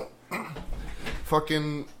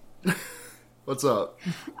Fucking... What's up?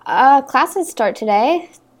 Classes start today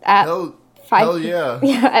at Hell 5 yeah.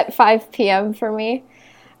 Yeah, at 5 p.m. for me.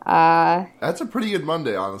 That's a pretty good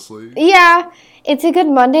Monday, honestly. Yeah, it's a good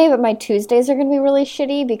Monday, but my Tuesdays are going to be really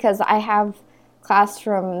shitty because I have class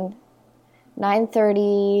from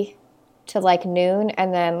 9:30 to like noon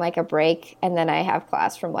and then like a break, and then I have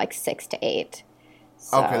class from like 6 to 8.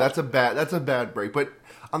 So. Okay, that's a bad break. But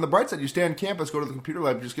on the bright side, you stay on campus, go to the computer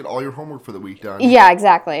lab, and just get all your homework for the week done. Yeah,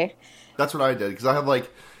 exactly. That's what I did, because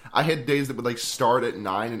I had days that would like start at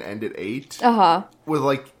 9 and end at 8. With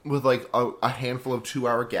a handful of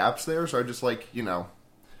 2-hour gaps there. So I just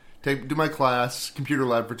do my class, computer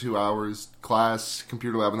lab for 2 hours, class,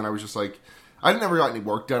 computer lab, and then I was just like, I never got any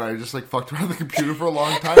work done. I just fucked around the computer for a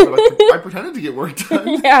long time, but I pretended to get work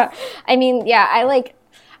done. Yeah, I mean, yeah,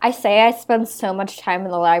 I say I spend so much time in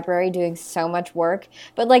the library doing so much work,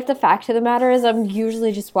 but the fact of the matter is I'm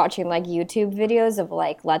usually just watching YouTube videos of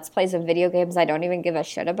Let's Plays of video games I don't even give a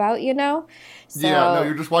shit about, you know? So, yeah, no,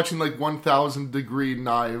 you're just watching 1,000 degree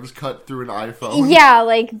knives cut through an iPhone. Yeah,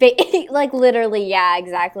 literally, yeah,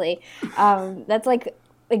 exactly. That's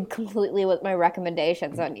completely what my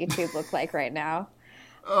recommendations on YouTube look like right now.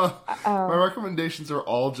 My recommendations are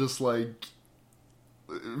all just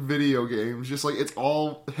video games. Just it's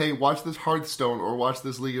all, hey, watch this Hearthstone or watch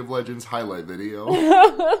this League of Legends highlight video.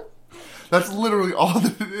 That's literally all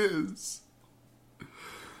that it is.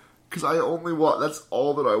 Because I only that's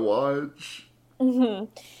all that I watch. Mm-hmm.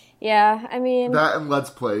 Yeah, I mean... That and Let's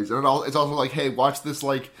Plays. And it's also hey, watch this,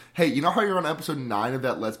 hey, you know how you're on episode 9 of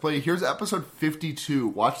that Let's Play? Here's episode 52.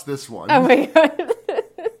 Watch this one. Oh my god.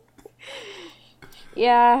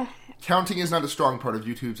 Yeah. Counting is not a strong part of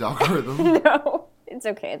YouTube's algorithm. No. It's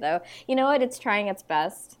okay, though. You know what? It's trying its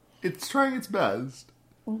best. It's trying its best.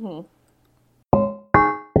 Mm-hmm.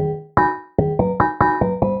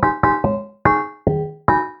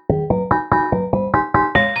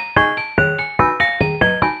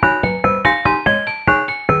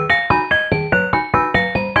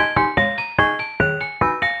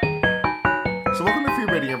 So welcome to Fear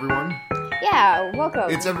Rating, everyone. Yeah, welcome.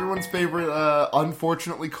 It's everyone's favorite,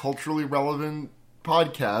 unfortunately culturally relevant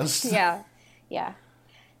podcast. Yeah. Yeah.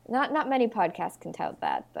 Not many podcasts can tout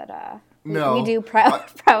that, but no, we do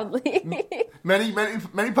proudly. Many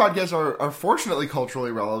podcasts are fortunately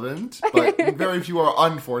culturally relevant, but very few are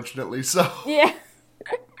unfortunately so. Yeah.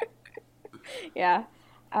 Yeah.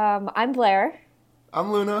 I'm Blair.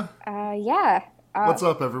 I'm Luna. Yeah. What's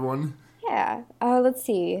up, everyone? Yeah. Let's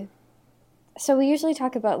see. So we usually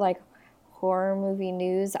talk about horror movie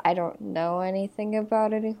news. I don't know anything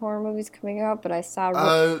about any horror movies coming out, but I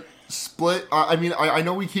saw Split. I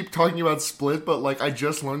know we keep talking about Split, but I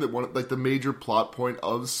just learned that the major plot point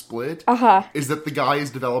of Split is that the guy is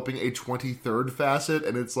developing a 23rd facet,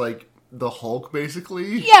 and it's the Hulk,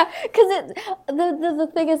 basically. Yeah, because the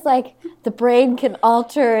thing is the brain can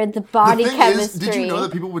alter the body chemistry. Did you know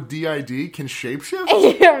that people with DID can shapeshift?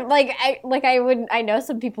 I know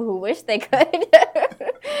some people who wish they could.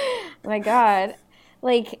 My God,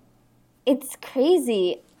 it's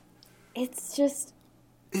crazy. It's just.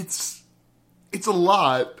 It's a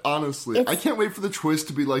lot, honestly. I can't wait for the twist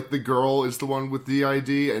to be the girl is the one with DID,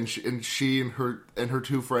 and she and her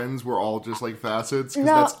two friends were all just facets, because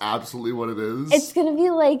that's absolutely what it is. It's gonna be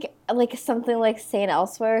something like St.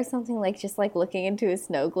 Elsewhere, or something just looking into a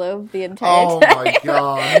snow globe the entire time. Oh my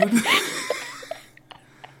god.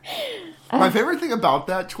 My favorite thing about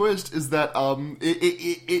that twist is that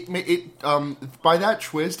by that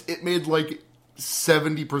twist it made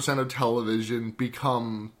 70% of television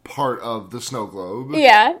become part of the snow globe.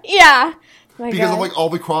 Yeah, yeah. Because of all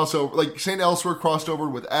the crossover, St. Elsewhere crossed over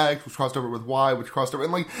with X, which crossed over with Y, which crossed over,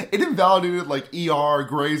 and it invalidated ER, not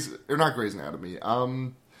Grey's Anatomy,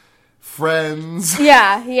 Friends.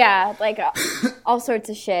 Yeah, all sorts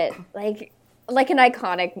of shit, an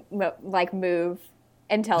iconic move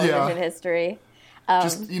in television history.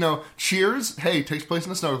 Cheers. Hey, takes place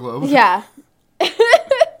in a snow globe. Yeah.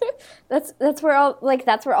 That's where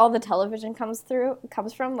all the television comes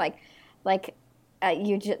from.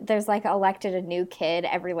 There's elected a new kid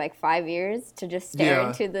every 5 years to just stare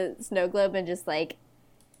into the snow globe and just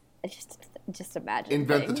imagine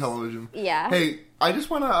invent things. The television. Yeah. Hey, I just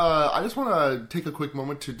wanna take a quick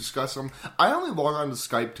moment to discuss some. I only log on to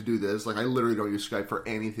Skype to do this. I literally don't use Skype for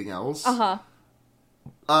anything else.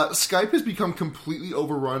 Skype has become completely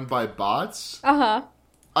overrun by bots.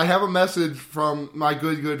 I have a message from my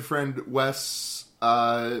good friend Wes,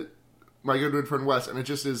 and it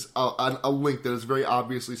just is a link that is very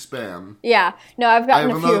obviously spam. Yeah, no, I've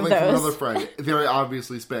gotten a few of those. I have another link from another friend, very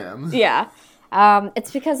obviously spam. Yeah,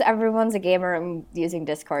 it's because everyone's a gamer and using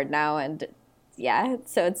Discord now, and Yeah,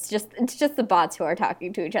 so it's just the bots who are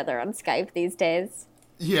talking to each other on Skype these days.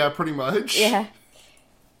 Yeah, pretty much. Yeah.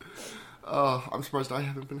 I'm surprised I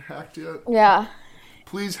haven't been hacked yet. Yeah.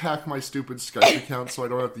 Please hack my stupid Skype account so I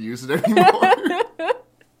don't have to use it anymore.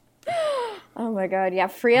 Oh my god, yeah,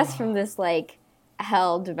 free us from this, like,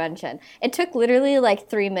 hell dimension. It took literally, like,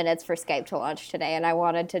 3 minutes for Skype to launch today, and I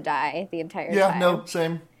wanted to die the entire time. Yeah, no,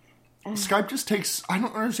 same. Skype just takes... I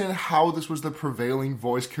don't understand how this was the prevailing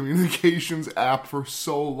voice communications app for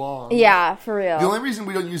so long. Yeah, for real. The only reason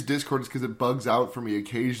we don't use Discord is because it bugs out for me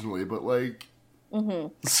occasionally, but, like...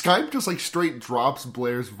 Skype just, like, straight drops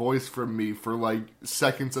Blair's voice from me for, like,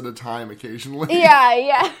 seconds at a time occasionally. Yeah,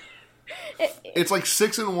 yeah. It's like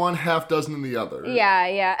 6 in one, half dozen in the other. Yeah,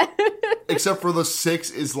 yeah. Except for the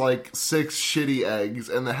 6 is, like, 6 shitty eggs,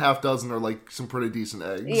 and the half dozen are, like, some pretty decent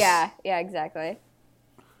eggs. Yeah, exactly.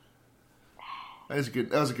 That was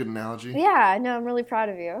a good analogy. Yeah, no, I'm really proud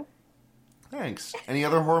of you. Thanks. Any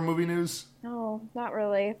other horror movie news? No, not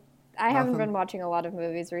really. I haven't been watching a lot of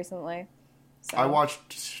movies recently. So. I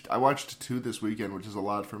watched 2 this weekend, which is a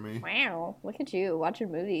lot for me. Wow, look at you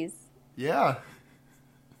watching movies. Yeah.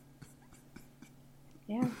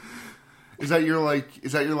 Yeah. Is that your like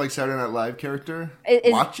Saturday Night Live character?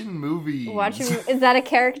 Watching movies. Is that a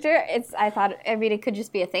character? I mean it could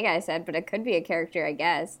just be a thing I said, but it could be a character, I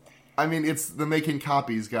guess. I mean, it's the making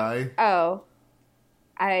copies guy. Oh.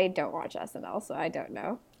 I don't watch SNL, so I don't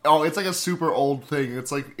know. Oh, it's like a super old thing.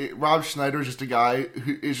 It's like Rob Schneider is just a guy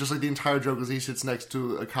who is just like the entire joke is he sits next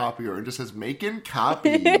to a copier and just says making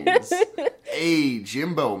copies. Hey,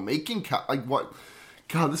 Jimbo, making like what?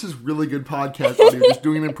 God, this is really good podcast audio. Just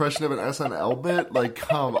doing an impression of an SNL bit. Like,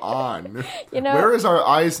 come on. You know, where is our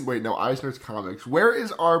Eisner's Comics? Where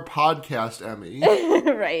is our podcast Emmy?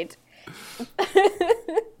 Right.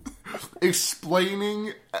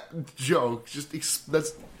 Explaining jokes.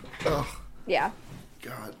 That's. Ugh. Yeah.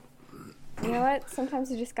 God. You know what?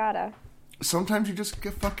 Sometimes you just gotta. Sometimes you just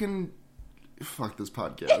get fucking... Fuck this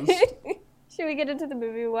podcast. Should we get into the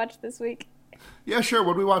movie we watched this week? Yeah, sure.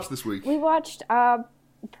 What did we watch this week? We watched,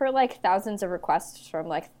 per, like, thousands of requests from,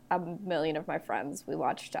 like, a million of my friends, we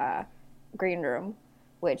watched Green Room,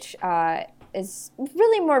 which is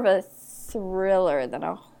really more of a thriller than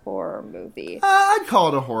a horror movie. I'd call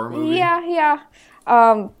it a horror movie. Yeah.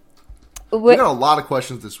 We got a lot of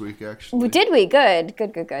questions this week, actually. Did we? Good.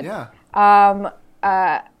 Yeah.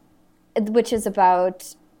 Which is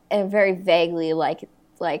about a very vaguely like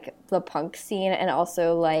the punk scene and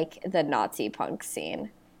also like the Nazi punk scene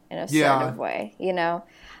in a sort of way, you know.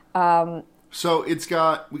 So we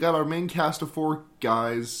got our main cast of 4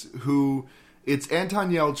 guys who it's Anton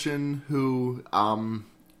Yelchin who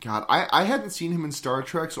God, I hadn't seen him in Star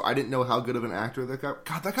Trek, so I didn't know how good of an actor that guy.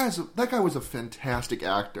 God, that guy was a fantastic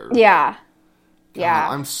actor. Yeah. God, yeah.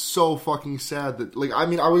 I'm so fucking sad that, like, I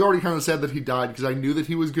mean, I was already kind of sad that he died because I knew that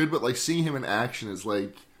he was good, but, like, seeing him in action is,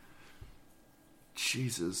 like,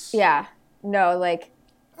 Jesus. Yeah. No, like.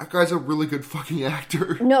 That guy's a really good fucking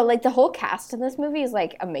actor. No, like, the whole cast in this movie is,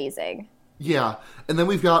 like, amazing. Yeah. And then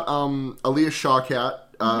we've got Aaliyah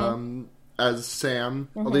Shawkat, as Sam.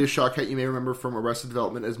 Aaliyah Shawkat, you may remember from Arrested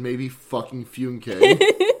Development as maybe fucking Funke.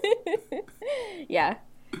 Yeah.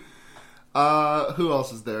 Who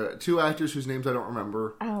else is there? 2 actors whose names I don't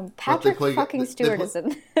remember. Patrick fucking Stewart is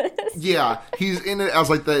in this. Yeah, he's in it as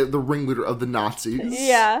like the ringleader of the Nazis.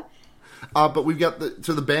 Yeah. But we've got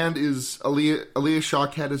the band is Aaliyah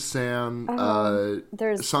Shawkat as Sam.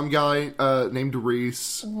 There's some guy named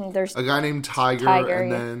Reese. There's a guy named Tiger,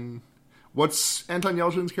 and then what's Anton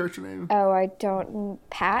Yelchin's character name? Oh, I don't.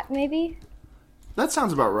 Pat, maybe. That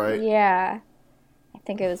sounds about right. Yeah, I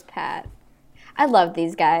think it was Pat. I love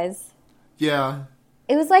these guys. Yeah.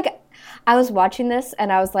 It was like, I was watching this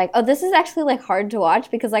and I was like, oh, this is actually like hard to watch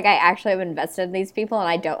because like I actually am invested in these people and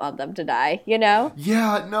I don't want them to die, you know?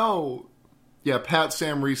 Yeah, no. Yeah, Pat,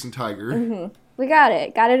 Sam, Reese, and Tiger. We got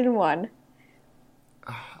it. Got it in one.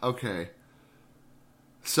 Okay.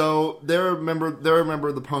 So they're a member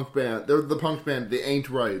of the punk band. They're the punk band, The Ain't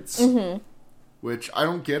Rights. Which I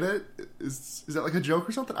don't get it. Is that like a joke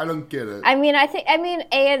or something? I don't get it. I mean,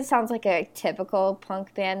 it sounds like a typical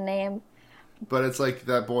punk band name. But it's like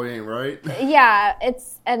that boy ain't right. Yeah,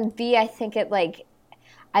 and B, I think it like,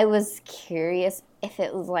 I was curious if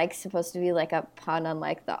it was like supposed to be like a pun on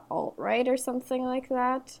like the alt-right or something like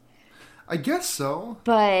that. I guess so.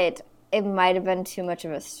 But it might have been too much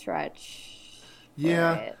of a stretch.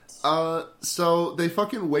 Yeah. So they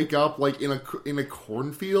fucking wake up like in a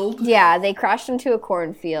cornfield. Yeah, they crashed into a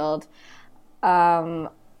cornfield.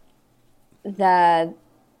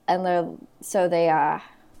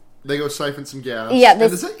 They go siphon some gas. Yeah, and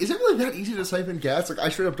is it really that easy to siphon gas? Like, I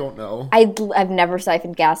straight up don't know. I've never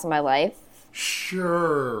siphoned gas in my life.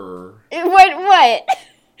 Sure. What?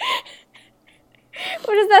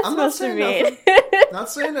 What is that supposed to mean? Not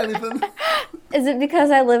saying anything. Is it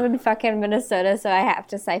because I live in fucking Minnesota, so I have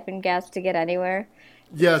to siphon gas to get anywhere?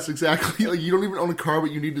 Yes, exactly. Like, you don't even own a car,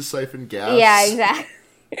 but you need to siphon gas. Yeah, exactly.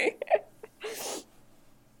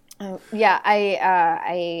 Yeah,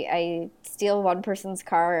 I steal one person's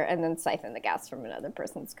car and then siphon the gas from another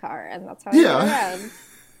person's car, and that's how I get around.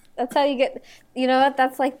 That's how you get. You know what?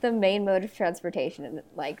 That's like the main mode of transportation in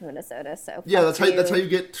like Minnesota. So yeah, that's how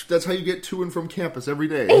you get to and from campus every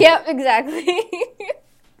day. Yep, exactly.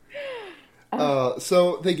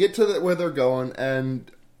 So they get to where they're going,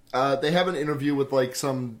 and they have an interview with like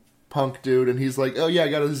some punk dude, and he's like, "Oh yeah, I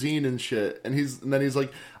got a zine and shit," and then he's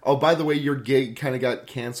like, "Oh, by the way, your gig kind of got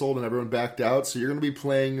canceled and everyone backed out, so you're gonna be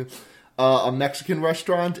playing a Mexican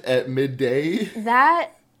restaurant at midday."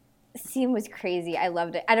 That scene was crazy. I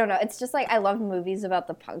loved it. I don't know. It's just like I love movies about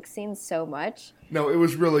the punk scene so much. No, it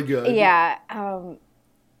was really good. Yeah.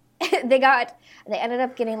 They ended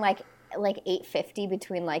up getting like $850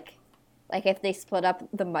 between like if they split up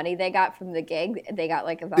the money they got from the gig, they got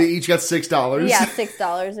like about... They each got $6. Yeah,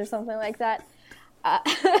 $6 or something like that.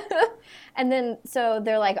 And then, so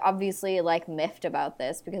they're like obviously like miffed about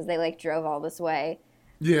this because they like drove all this way.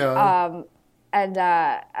 Yeah. And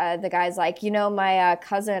the guy's like, my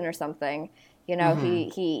cousin or something,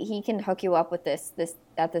 he can hook you up with this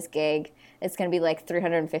at this gig. It's going to be like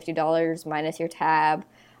 $350 minus your tab.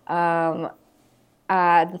 The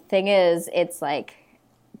thing is, it's like,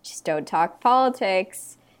 just don't talk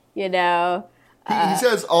politics, He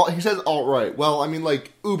says alt-right. Well, I mean,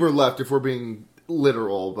 like, Uber left if we're being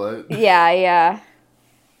literal, but... Yeah.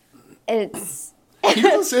 It's... He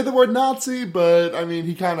doesn't say the word Nazi, but, I mean,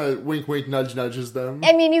 he kind of wink, nudges them.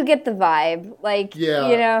 I mean, you get the vibe. Like,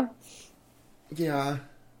 Yeah. Yeah.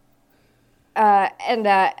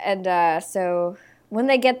 So when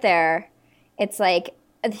they get there, it's like,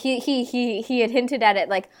 he had hinted at it,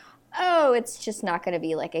 like, oh, it's just not going to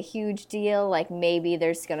be, like, a huge deal. Like, maybe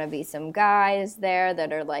there's going to be some guys there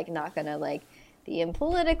that are, like, not going to, like, be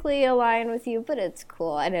politically aligned with you, but it's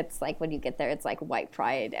cool. And it's, like, when you get there, it's, like, white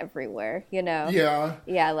pride everywhere, Yeah.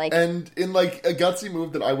 Yeah, like... And in, like, a gutsy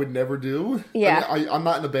move that I would never do... Yeah. I mean, I'm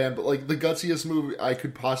not in a band, but, like, the gutsiest move I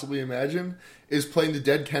could possibly imagine is playing the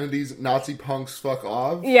Dead Kennedys Nazi punks fuck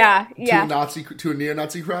off. Yeah. To a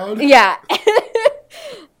neo-Nazi crowd. Yeah.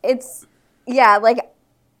 It's... Yeah, like...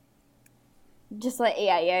 Just like,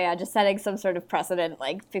 just setting some sort of precedent,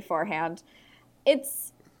 like, beforehand.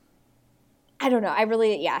 It's, I don't know, I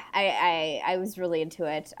really, I was really into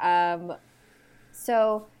it.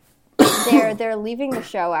 So, they're leaving the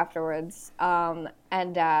show afterwards, and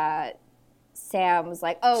Sam was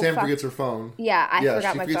like, oh, Sam fuck. forgets her phone. Yeah, I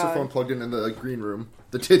forgot my phone. She forgets her phone plugged in the like, green room.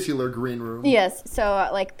 The titular green room. Yes, so,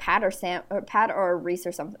 like, Pat or Reese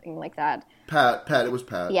or something like that. Pat, it was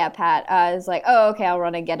Pat. Yeah, Pat is like, oh, okay, I'll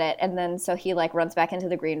run and get it. And then so he, like, runs back into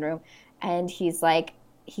the green room, and he's like,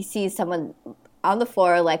 he sees someone on the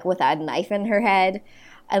floor, like, with a knife in her head,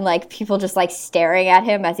 and, like, people just, like, staring at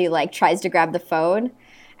him as he, like, tries to grab the phone.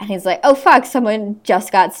 And he's like, oh, fuck, someone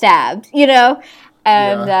just got stabbed,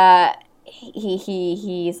 And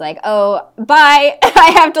he's like, oh, bye,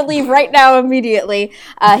 I have to leave right now immediately.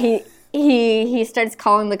 He starts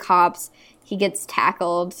calling the cops. He gets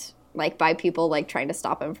tackled, like, by people, like, trying to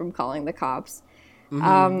stop him from calling the cops.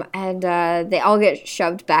 Mm-hmm. And they all get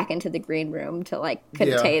shoved back into the green room to, like,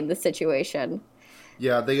 contain the situation.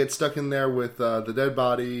 Yeah, they get stuck in there with the dead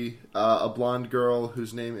body, a blonde girl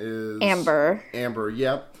whose name is... Amber,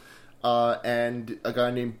 yep. And a guy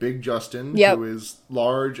named Big Justin, who is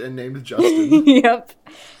large and named Justin. Yep.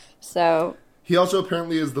 So... He also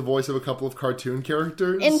apparently is the voice of a couple of cartoon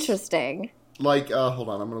characters. Interesting. Like, hold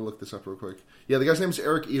on, I'm going to look this up real quick. Yeah, the guy's name is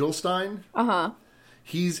Eric Edelstein. Uh-huh.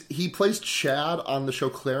 He plays Chad on the show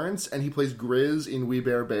Clarence, and he plays Grizz in We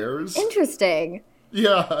Bare Bears. Interesting.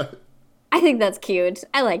 Yeah. I think that's cute.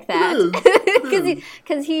 I like that.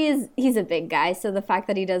 Because he's a big guy, so the fact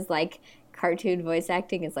that he does, like, cartoon voice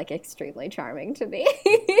acting is, like, extremely charming to me.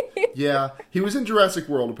 Yeah. He was in Jurassic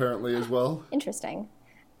World, apparently, as well. Interesting.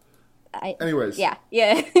 Anyways. Yeah.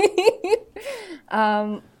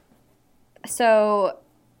 So,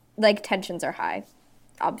 like, tensions are high,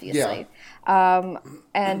 obviously. Yeah.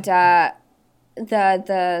 And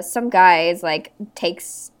some guy is, like,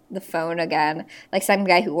 takes the phone again. Like, some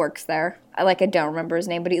guy who works there. I don't remember his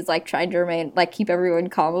name, but he's, like, trying to keep everyone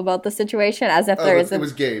calm about the situation, as if there isn't... It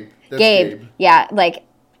was Gabe. That's Gabe. Yeah, like,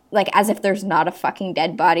 as if there's not a fucking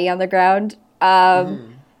dead body on the ground.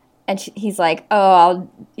 And he's like,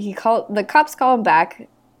 the cops call him back,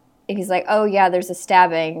 and he's like, oh yeah, there's a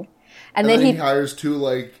stabbing. And then he hires two,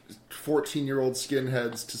 like, 14-year-old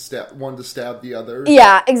skinheads to stab the other.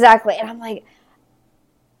 Yeah, exactly. And I'm like,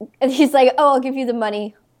 and he's like, oh, I'll give you the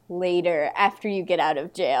money later after you get out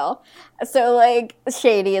of jail. So, like,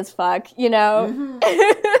 shady as fuck, you know?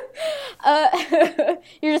 Mm-hmm.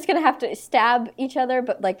 You're just gonna have to stab each other,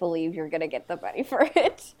 but, like, believe you're gonna get the money for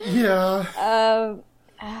it. Yeah.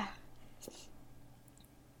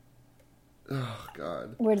 Oh,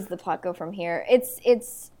 God. Where does the plot go from here?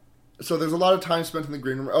 It's... So there's a lot of time spent in the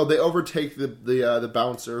green room. Oh, they overtake the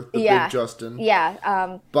bouncer, Big Justin.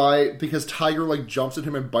 Yeah. Because Tiger, like, jumps at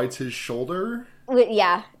him and bites his shoulder.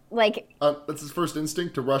 Yeah, like... that's his first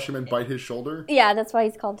instinct, to rush him and bite his shoulder. Yeah, that's why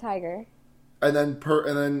he's called Tiger. And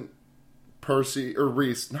then Percy, or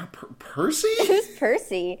Reese, not Percy? Who's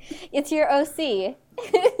Percy? It's your OC.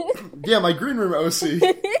 Yeah, my green room OC.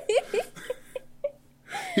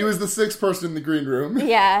 He was the sixth person in the green room.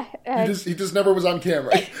 Yeah. He just never was on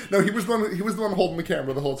camera. No, he was the one holding the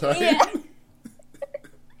camera the whole time. Yeah.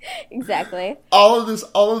 Exactly. All of this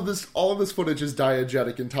footage is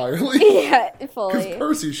diegetic entirely. Yeah, fully. Because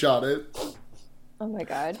Percy shot it. Oh my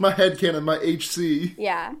god. It's my headcanon, my HC.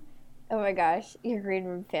 Yeah. Oh my gosh, your green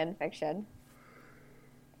room fan fiction.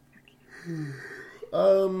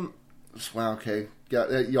 Wow, okay. Yeah,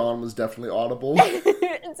 that yawn was definitely audible.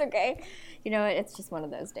 It's okay. You know what? It's just one of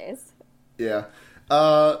those days. Yeah.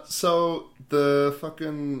 So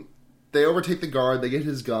they overtake the guard. They get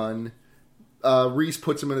his gun. Reese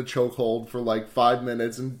puts him in a chokehold for like 5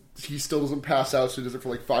 minutes, and he still doesn't pass out. So he does it for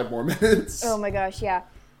like 5 more minutes. Oh my gosh, yeah.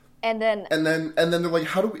 And then they're like,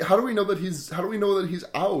 how do we know that he's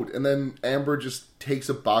out? And then Amber just takes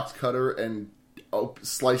a box cutter and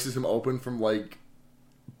slices him open from like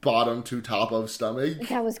bottom to top of stomach.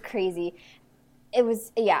 That was crazy. It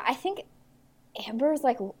was, yeah. I think Amber is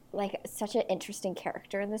like such an interesting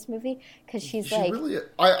character in this movie because she's like really.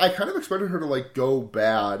 I kind of expected her to like go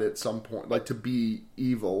bad at some point, like to be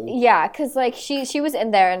evil. Yeah, because like she was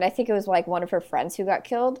in there, and I think it was like one of her friends who got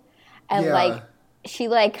killed, and like she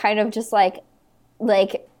like kind of just like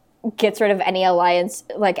gets rid of any alliance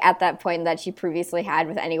like at that point that she previously had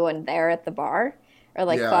with anyone there at the bar or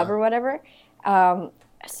like club or whatever.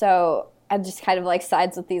 So I'm just kind of like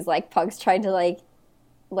sides with these like punks trying to like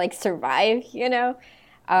survive, you know?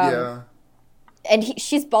 And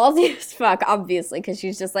she's ballsy as fuck, obviously, because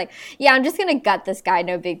she's just like, yeah, I'm just gonna gut this guy,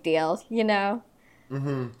 no big deal, you know?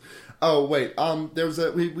 Mm-hmm. Oh, wait,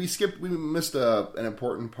 we missed an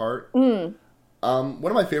important part. We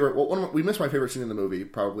missed my favorite scene in the movie,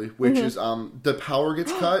 probably, which is, the power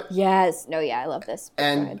gets cut. Yes. No, yeah, I love this.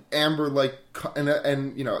 And Amber, like,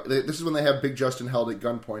 and you know, this is when they have Big Justin held at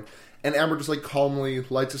gunpoint, and Amber just, like, calmly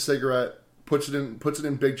lights a cigarette, puts it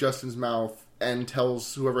in Big Justin's mouth, and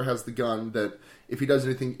tells whoever has the gun that if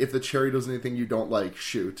the cherry does anything you don't like,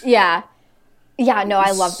 shoot. Yeah. Yeah, no,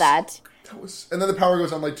 I love that. And then the power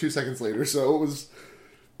goes on like 2 seconds later, so it was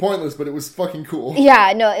pointless, but it was fucking cool.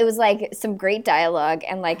 Yeah, no, it was like some great dialogue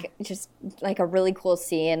and like just like a really cool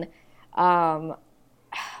scene. Yeah,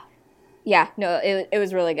 no, it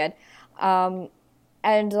was really good. And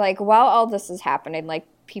like while all this is happening, like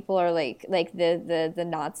people are like the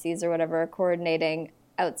Nazis or whatever are coordinating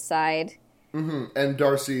outside. Mm-hmm. And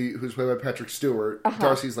Darcy, who's played by Patrick Stewart,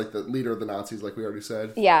 Darcy's like the leader of the Nazis, like we already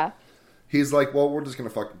said. Yeah. He's like, well, we're just gonna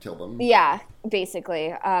fucking kill them. Yeah,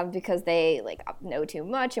 basically, because they like know too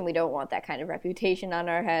much, and we don't want that kind of reputation on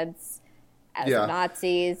our heads as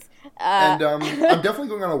Nazis. And I'm definitely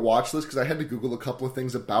going on a watch list because I had to Google a couple of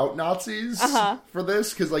things about Nazis for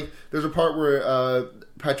this. Because like, there's a part where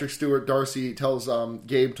Patrick Stewart, Darcy, tells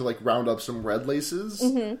Gabe to like round up some red laces,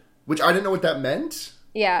 which I didn't know what that meant.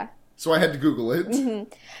 Yeah. So I had to Google it.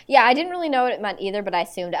 Mm-hmm. Yeah, I didn't really know what it meant either, but I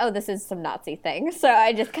assumed, oh, this is some Nazi thing. So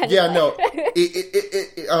I just kind of... Yeah, no.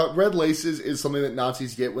 Red laces is something that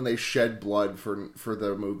Nazis get when they shed blood for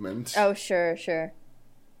the movement. Oh, sure.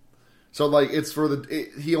 So, like, it's for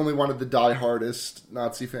he only wanted the die-hardest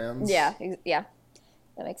Nazi fans. Yeah.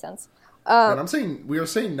 That makes sense. And we are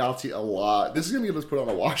saying Nazi a lot. This is going to get us put on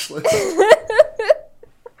a watch list.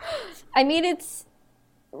 I mean, it's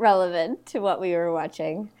relevant to what we were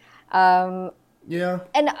watching. Yeah.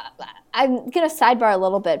 And I'm going to sidebar a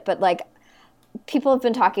little bit, but, like, people have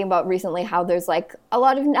been talking about recently how there's, like, a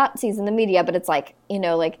lot of Nazis in the media, but it's, like, you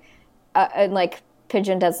know, like, and, like,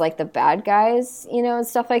 pigeoned as, like, the bad guys, you know, and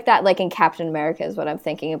stuff like that. Like, in Captain America is what I'm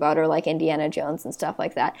thinking about, or, like, Indiana Jones and stuff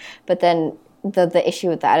like that. But then the issue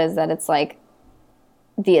with that is that it's, like,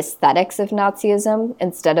 the aesthetics of Nazism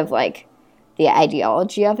instead of, like, the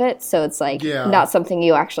ideology of it. So it's like not something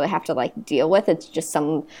you actually have to like deal with. It's just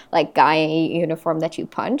some like guy in a uniform that you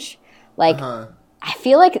punch. Like I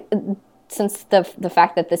feel like since the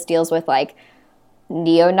fact that this deals with like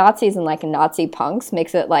neo-Nazis and like Nazi punks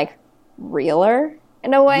makes it like realer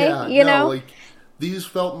in a way, you know? Like these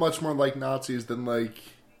felt much more like Nazis than like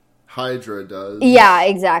Hydra does. Yeah,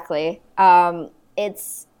 exactly.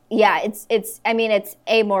 It's I mean, it's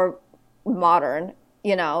a more modern,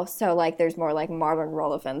 you know, so like there's more like modern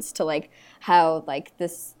relevance to like how like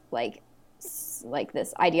this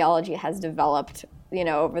this ideology has developed, you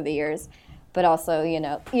know, over the years, but also, you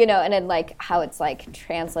know, and then like how it's like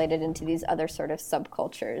translated into these other sort of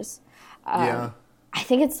subcultures. I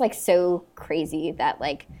think it's like so crazy that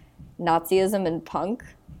like Nazism and punk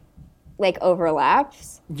like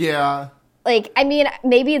overlaps. Yeah. Like, I mean,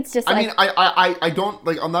 maybe it's just like... I don't,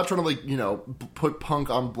 like, I'm not trying to, like, you know, put punk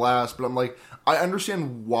on blast, but I'm like, I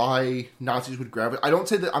understand why Nazis would gravitate.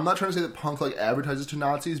 I'm not trying to say that punk, like, advertises to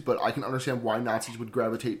Nazis, but I can understand why Nazis would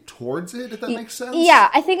gravitate towards it, if that makes sense. Yeah,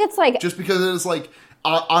 I think it's like... Just because it is, like,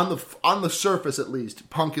 on the surface, at least,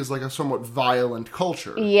 punk is, like, a somewhat violent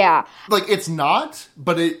culture. Yeah. Like, it's not,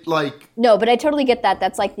 but it, like... No, but I totally get that.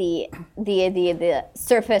 That's, like, the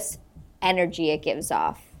surface energy it gives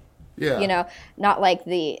off. Yeah. You know, not like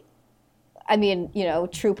I mean, you know,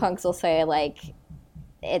 true punks will say, like,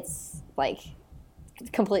 it's, like,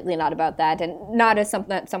 completely not about that. And not as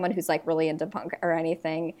someone who's, like, really into punk or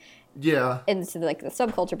anything. Yeah. Into, like, the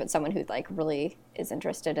subculture, but someone who, like, really is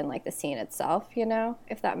interested in, like, the scene itself, you know,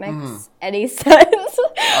 if that makes any sense.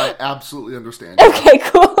 I absolutely understand. Okay,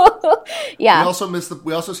 cool. Yeah.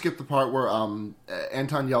 We also skipped the part where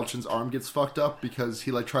Anton Yelchin's arm gets fucked up because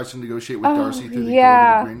he like tries to negotiate with Darcy through the door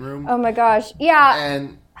to the green room. Oh my gosh. Yeah.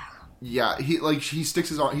 And he sticks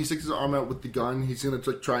his arm out with the gun. He's gonna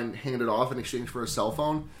like try and hand it off in exchange for a cell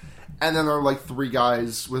phone. And then there are like three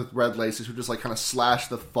guys with red laces who just like kind of slash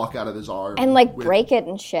the fuck out of his arm and like break it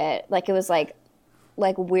and shit. Like it was like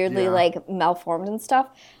weirdly like malformed and stuff.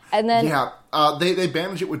 And then they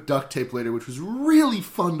bandage it with duct tape later, which was really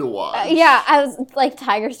fun to watch. I was like,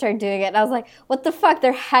 Tiger started doing it, and I was like, what the fuck?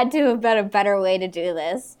 There had to have been a better way to do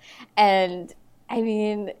this. And I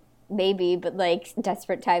mean, maybe, but like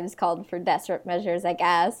desperate times called for desperate measures, I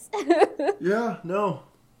guess. Yeah, no.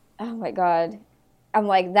 Oh my god, I'm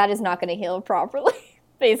like, that is not going to heal properly.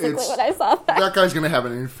 Basically, when I saw that guy's going to have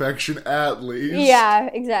an infection at least. Yeah,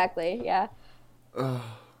 exactly. Yeah.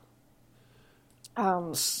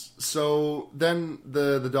 So then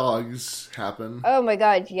the dogs happen. Oh my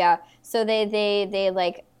god, yeah. So they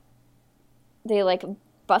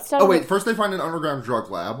bust out. Oh wait, first they find an underground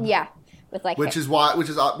drug lab. Yeah, with like which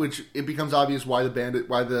it becomes obvious why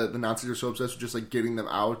the Nazis are so obsessed with just like getting them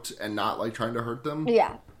out and not like trying to hurt them.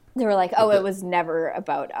 Yeah, they were like, it was never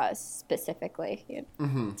about us specifically.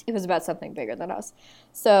 It was about something bigger than us.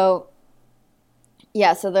 So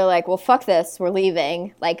yeah, so they're like, well, fuck this, we're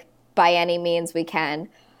leaving. Like, by any means we can.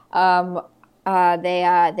 They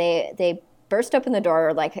burst open the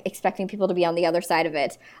door, like expecting people to be on the other side of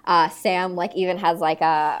it. Sam like even has like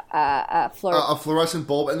a fluorescent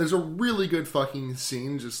bulb, and there's a really good fucking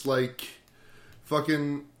scene. Just like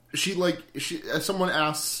fucking, she someone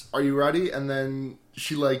asks, "Are you ready?" And then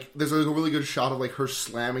she like, there's like a really good shot of like her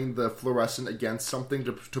slamming the fluorescent against something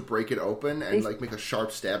to break it open and like make a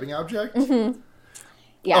sharp stabbing object.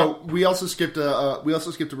 Yeah. Oh, we also skipped a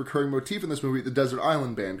recurring motif in this movie, the Desert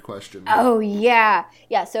Island Band question. Oh yeah,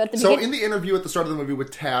 yeah. So at the beginning, in the interview at the start of the movie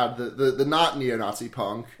with Tad, the not neo-Nazi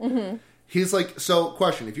punk, he's like, so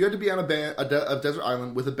question: if you had to be on a desert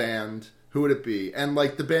island with a band, who would it be? And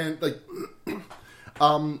like the band, like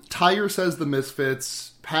Tiger says the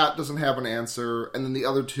Misfits, Pat doesn't have an answer, and then the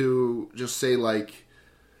other two just say like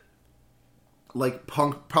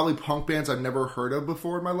punk bands I've never heard of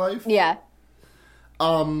before in my life. Yeah.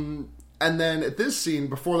 And then at this scene,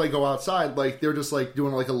 before they go outside, like, they're just, like,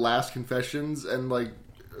 doing, like, a last confessions, and, like,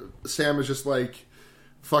 Sam is just like,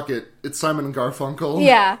 fuck it, it's Simon and Garfunkel.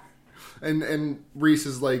 Yeah. And Reese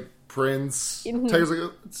is like, Prince. Tiger's like,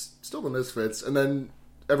 oh, it's still the Misfits. And then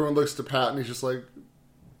everyone looks to Pat, and he's just like,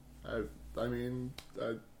 I mean,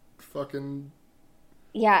 fucking...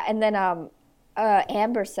 Yeah, and then,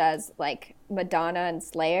 Amber says, like, Madonna and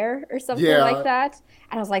Slayer or something like that.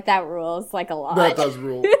 And I was like, that rules, like, a lot. That does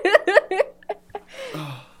rule.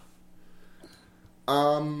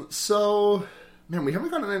 So, man, we haven't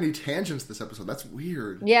gotten any tangents this episode. That's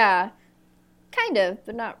weird. Yeah. Kind of,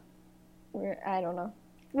 but not... I don't know.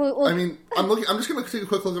 I mean, I'm just going to take a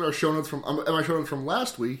quick look at our show notes from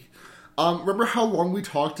last week. Remember how long we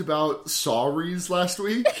talked about sorries last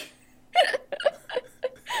week?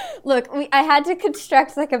 Look, I had to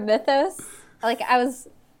construct, like, a mythos like, I was,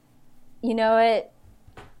 you know what?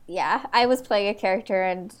 Yeah, I was playing a character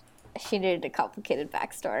and she needed a complicated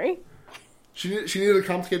backstory. She needed a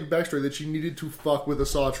complicated backstory that she needed to fuck with a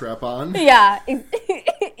saw trap on. Yeah.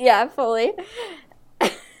 Yeah, fully.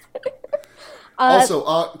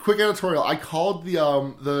 Also, quick editorial. I called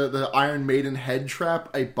the Iron Maiden head trap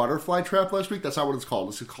a butterfly trap last week. That's not what it's called.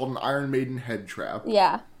 It's called an Iron Maiden head trap.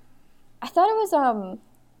 Yeah. I thought it was,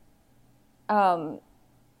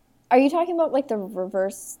 are you talking about, like, the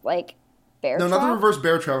reverse, like, bear trap? No, not the reverse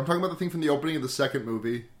bear trap. I'm talking about the thing from the opening of the second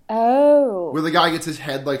movie. Oh. Where the guy gets his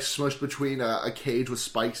head, like, smushed between a cage with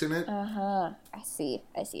spikes in it. Uh-huh. I see.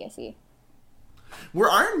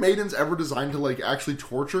 Were Iron Maidens ever designed to, like, actually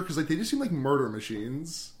torture? Because, like, they just seem like murder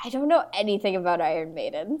machines. I don't know anything about Iron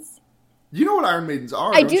Maidens. You know what Iron Maidens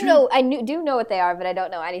are, I don't you? do know what they are, but I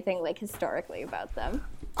don't know anything, like, historically about them.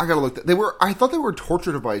 I gotta look. I thought they were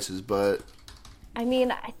torture devices, but... I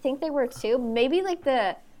mean, I think they were too. Maybe, like,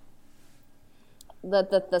 the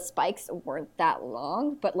spikes weren't that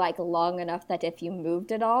long, but, like, long enough that if you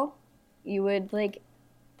moved at all, you would, like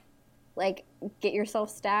get yourself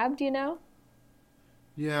stabbed, you know?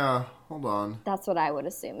 Yeah, hold on. That's what I would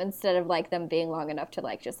assume, instead of, like, them being long enough to,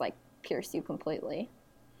 like, just, like, pierce you completely.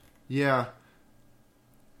 Yeah.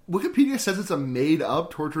 Wikipedia says it's a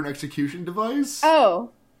made-up torture and execution device.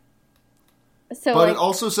 Oh. So, but like, it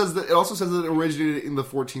also says that it originated in the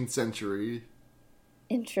 14th century.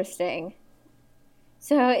 Interesting.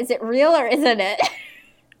 So, is it real or isn't it?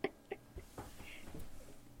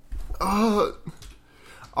 Are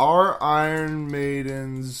Iron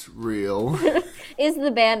Maidens real? Is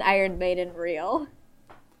the band Iron Maiden real?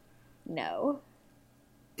 No.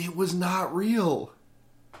 It was not real.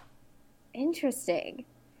 Interesting.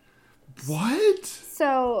 What?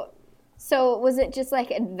 So was it just, like,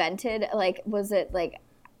 invented? Like, was it, like...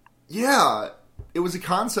 Yeah. It was a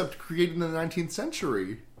concept created in the 19th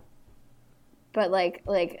century. But, like,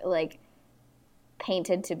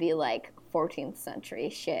 painted to be, like, 14th century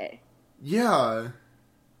shit. Yeah.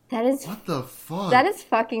 That is... What the fuck? That is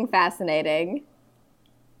fucking fascinating.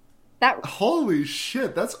 Holy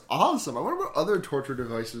shit, that's awesome. I wonder what other torture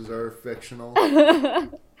devices are fictional. Oh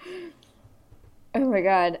my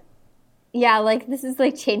god. Yeah, like, this is,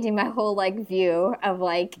 like, changing my whole, like, view of,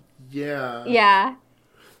 like... Yeah. Yeah.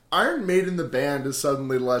 Iron Maiden the band is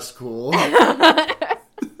suddenly less cool.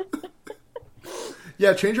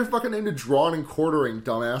 Yeah, change your fucking name to Drawn and Quartering,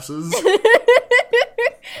 dumbasses.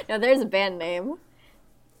 No, there's a band name.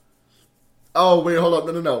 Oh, wait, hold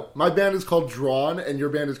up. No. My band is called Drawn, and your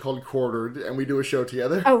band is called Quartered, and we do a show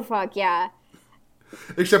together. Oh, fuck, yeah.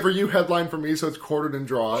 Except for you headline for me, so it's Quartered and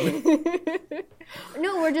Drawn.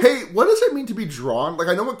 No, we're just... Hey, what does it mean to be drawn? Like,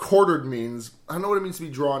 I know what quartered means. I don't know what it means to be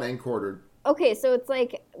drawn and quartered. Okay, so it's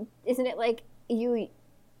like... Isn't it like you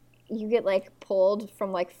get, like, pulled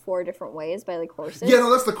from, like, 4 different ways by, like, horses? Yeah, no,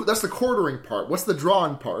 that's the quartering part. What's the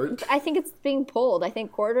drawn part? I think it's being pulled. I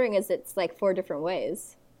think quartering is it's, like, 4 different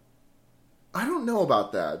ways. I don't know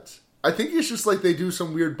about that. I think it's just, like, they do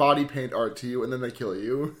some weird body paint art to you, and then they kill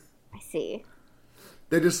you. I see.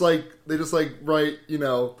 They just write, you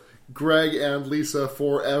know, Greg and Lisa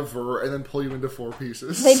forever, and then pull you into 4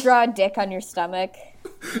 pieces. They draw a dick on your stomach.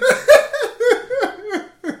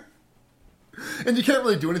 And you can't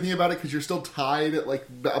really do anything about it because you're still tied, like,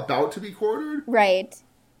 about to be quartered. Right.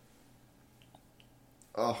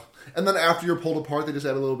 Oh. And then after you're pulled apart, they just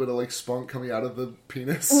add a little bit of, like, spunk coming out of the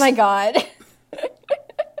penis. Oh my god.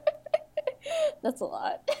 That's a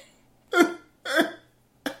lot.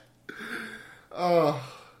 Oh.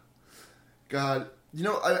 God. You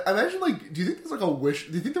know, I imagine, like, do you think there's, like, do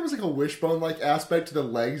you think there was, like, a wishbone-like aspect to the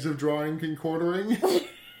legs of drawing and quartering?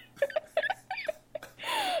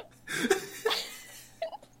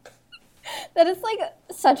 That is, like,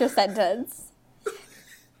 such a sentence. I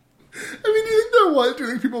mean, do you think there was? Do you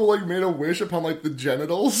think people, like, made a wish upon, like, the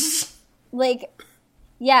genitals? Like,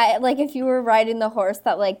 yeah, like, if you were riding the horse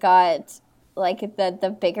that, like, got, like,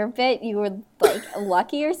 the bigger bit, you were, like,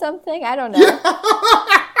 lucky or something? I don't know. Yeah.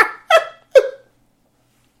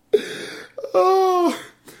 Oh,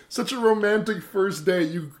 such a romantic first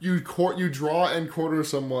date. You draw and quarter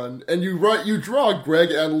someone, and you draw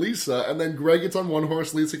Greg and Lisa, and then Greg gets on one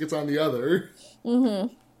horse, Lisa gets on the other.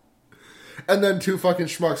 Mm-hmm. And then 2 fucking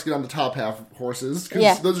schmucks get on the top half horses.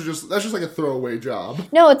 Yeah. That's just like a throwaway job.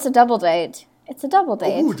 No, it's a double date. It's a double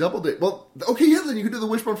date. Ooh, double date. Well, okay, yeah, then you can do the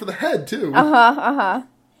wishbone for the head, too. Uh-huh.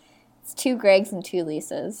 It's 2 Gregs and 2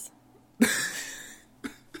 Lisas.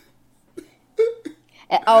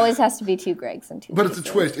 It always has to be 2 Gregs and 2 But Lisas. it's a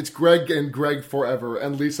twist. It's Greg and Greg forever,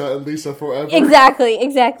 and Lisa forever. Exactly.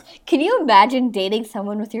 Can you imagine dating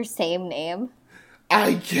someone with your same name?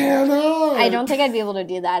 I cannot. I don't think I'd be able to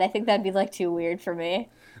do that. I think that'd be, like, too weird for me.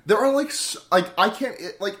 There are, like, I can't,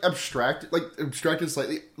 like, abstract it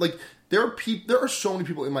slightly. Like, there are so many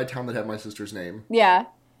people in my town that have my sister's name. Yeah.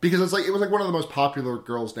 Because it's, like, it was, like, one of the most popular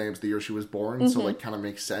girls' names the year she was born, so, like, kind of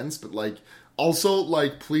makes sense. But, like, also,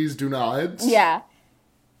 like, please do not. Yeah.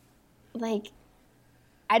 Like,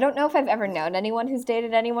 I don't know if I've ever known anyone who's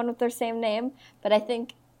dated anyone with their same name, but I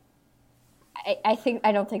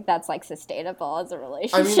don't think that's, like, sustainable as a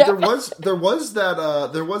relationship. I mean, there was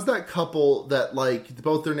that couple that, like,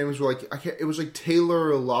 both their names were, like, it was, like,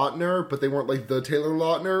 Taylor Lautner, but they weren't, like, the Taylor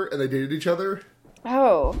Lautner, and they dated each other.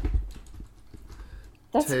 Oh.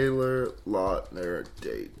 Taylor Lautner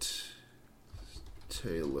date.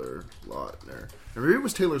 Taylor Lautner. Or maybe it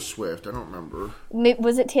was Taylor Swift. I don't remember.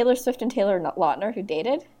 Was it Taylor Swift and Taylor Lautner who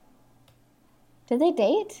dated? Did they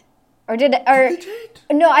date? Did they date?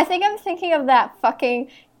 No, I think I'm thinking of that fucking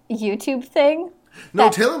YouTube thing. No,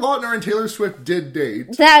 Taylor Lautner and Taylor Swift did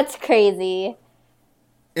date. That's crazy.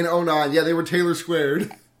 In 2009. Yeah, they were Taylor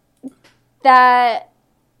squared. That,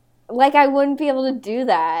 like, I wouldn't be able to do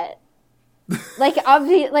that. Like,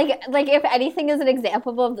 like if anything is an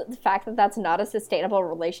example of the fact that that's not a sustainable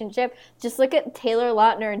relationship, just look at Taylor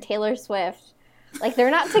Lautner and Taylor Swift. Like,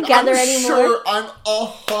 they're not together anymore. I'm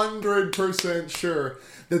 100% sure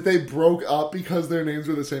that they broke up because their names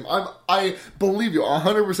were the same. I believe you,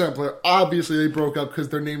 100% Blair. Obviously, they broke up because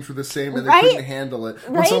their names were the same and they couldn't handle it.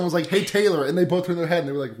 When someone was like, "Hey, Taylor," and they both turned their head and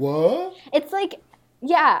they were like, "What?" It's like,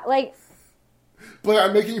 yeah, like... Blair,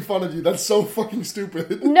 I'm making fun of you. That's so fucking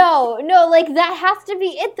stupid. No, like, that has to be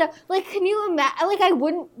it, though. Like, can you imagine? Like, I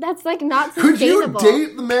wouldn't... That's, like, not sustainable. Could you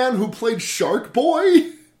date the man who played Shark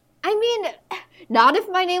Boy? I mean, not if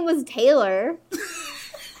my name was Taylor.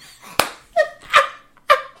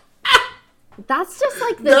 That's just,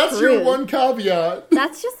 like, the truth. That's your one caveat.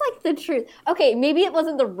 That's just, like, the truth. Okay, maybe it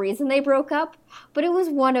wasn't the reason they broke up, but it was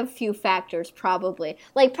one of few factors, probably.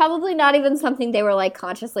 Like, probably not even something they were, like,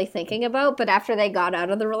 consciously thinking about, but after they got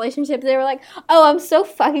out of the relationship, they were like, oh, I'm so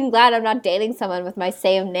fucking glad I'm not dating someone with my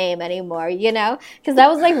same name anymore, you know? Because that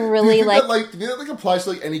was, like, really, like... do you think that, like, applies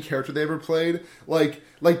to, like, any character they ever played? Like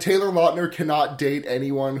Taylor Lautner cannot date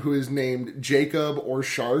anyone who is named Jacob or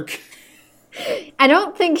Shark. I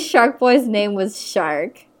don't think Shark Boy's name was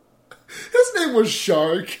Shark. His name was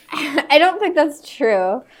Shark. I don't think that's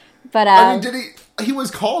true. But I mean, he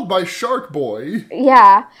was called by Shark Boy.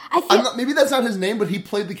 Yeah. Maybe that's not his name, but he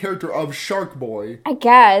played the character of Shark Boy. I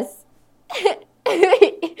guess.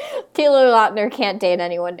 Taylor Lautner can't date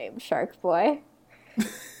anyone named Shark Boy.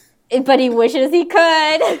 But he wishes he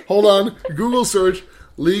could. Hold on. Google search,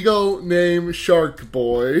 legal name Shark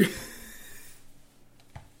Boy.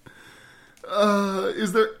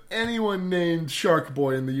 Is there anyone named Shark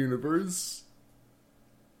Boy in the universe?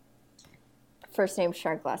 First name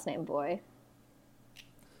Shark, last name Boy.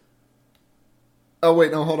 Oh,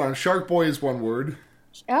 wait, no, hold on. Shark Boy is one word.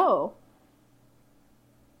 Oh.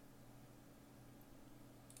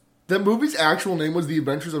 The movie's actual name was The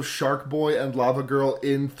Adventures of Shark Boy and Lava Girl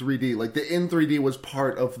in 3D. Like, the in 3D was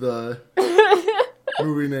part of the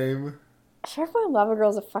movie name. Shark Boy and Lava Girl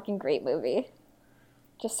is a fucking great movie.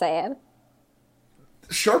 Just saying.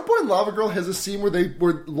 Shark Boy and Lava Girl has a scene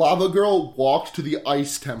where Lava Girl walked to the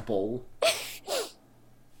ice temple.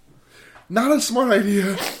 Not a smart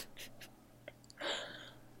idea.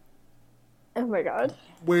 Oh my god.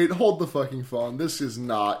 Wait, hold the fucking phone. This is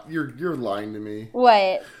not... You're lying to me.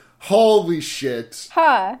 What? Holy shit.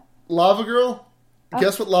 Huh. Lava Girl?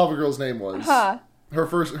 Guess what Lava Girl's name was? Huh.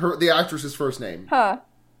 The actress's first name. Huh.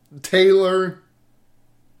 Taylor.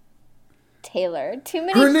 Too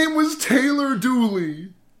many... Her name was Taylor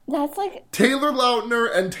Dooley. That's like... Taylor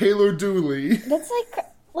Lautner and Taylor Dooley. That's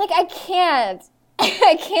like, I can't.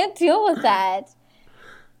 I can't deal with that.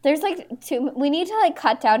 There's like we need to like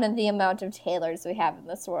cut down on the amount of Taylors we have in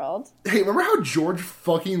this world. Hey, remember how George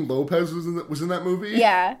fucking Lopez was in that movie?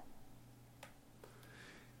 Yeah.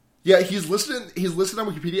 Yeah, he's listed on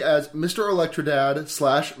Wikipedia as Mr. Electrodad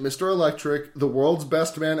 / Mr. Electric, the world's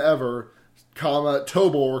best man ever,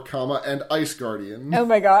 Tobor, and Ice Guardian. Oh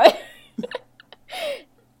my god.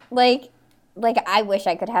 like I wish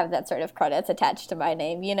I could have that sort of credits attached to my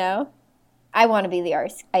name, you know? I want to be the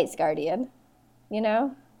Ice Guardian, you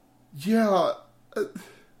know? Yeah.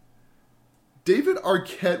 David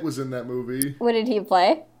Arquette was in that movie. What did he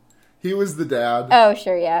play? He was the dad. Oh,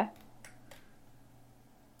 sure, yeah.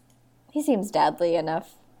 He seems dadly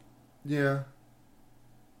enough. Yeah.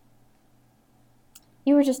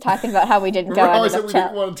 You were just talking about how we didn't go on enough chat. We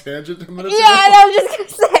didn't go on a tangent a minute ago? Yeah, I was just going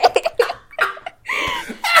to say.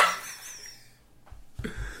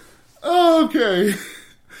 Okay.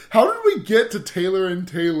 How did we get to Taylor and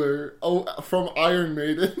Taylor from Iron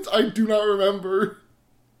Maiden? I do not remember.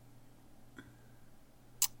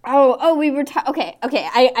 We were okay.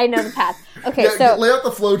 I know the path. Okay, Yeah, so lay out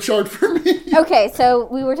the flow chart for me. okay, so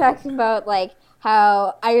we were talking about like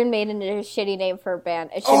how Iron Maiden is a shitty name for a band.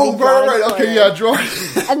 It should be right. Okay, yeah, draw.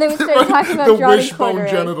 And then we started talking about the drawn and wishbone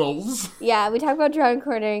quartering. genitals. Yeah, we talked about drawn and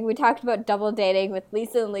quartering. We talked about double dating with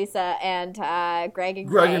Lisa and Lisa and Greg and Greg.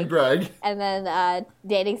 Greg and Greg. And then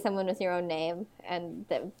dating someone with your own name and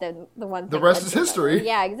the one. The rest is history.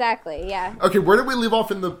 Yeah, exactly. Yeah. Okay, where did we leave off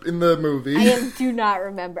in the movie? Do not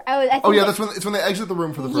remember. I think it's when they exit the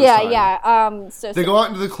room for the first time. Yeah. So they go out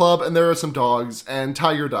into the club and there are some dogs and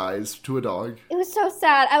Tiger dies to a dog. It was so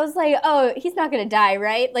sad. I was like, oh, he's not going to die,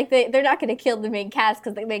 right? Like, they're not going to kill the main cast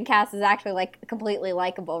because the main cast is actually, like, completely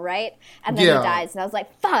likable, right? And then he dies. And I was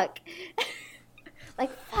like, fuck.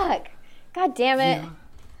 Fuck. God damn it.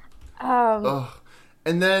 Yeah.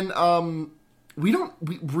 And then,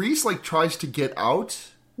 Reese, like, tries to get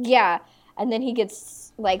out. Yeah. And then he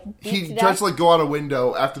gets, like, beat to death. He tries to, like, go out a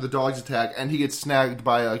window after the dogs attack, and he gets snagged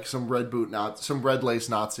by, like, some red lace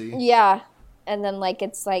Nazi. Yeah. And then, like,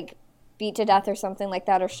 it's, like, beat to death or something like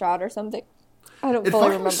that, or shot or something. I don't fully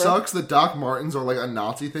remember. It sucks that Doc Martens are like a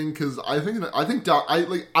Nazi thing because I looked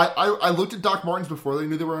at Doc Martens before they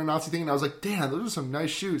knew they were a Nazi thing and I was like, damn, those are some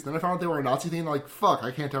nice shoes. Then I found out they were a Nazi thing and I'm like, fuck,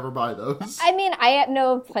 I can't ever buy those. I mean, I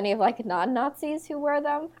know plenty of like non-Nazis who wear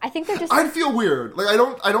them. I think they're just. I'd feel weird. Like I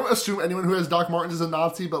don't assume anyone who has Doc Martens is a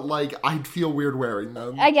Nazi, but like I'd feel weird wearing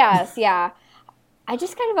them. I guess, yeah. I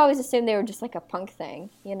just kind of always assumed they were just like a punk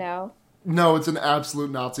thing, you know. No, it's an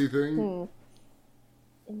absolute Nazi thing.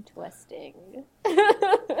 Interesting.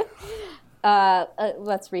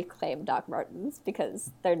 Let's reclaim Doc Martens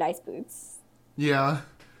because they're nice boots. Yeah.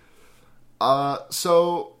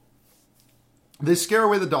 So they scare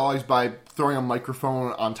away the dogs by throwing a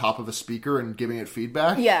microphone on top of a speaker and giving it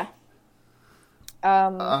feedback. Yeah.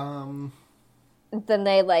 Then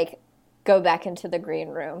they like go back into the green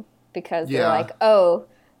room because they're like, oh,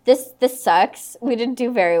 this sucks. We didn't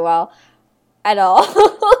do very well at all.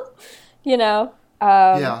 You know.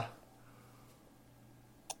 Yeah.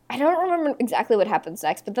 I don't remember exactly what happens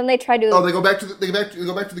next, but then they try to. Oh, they go back to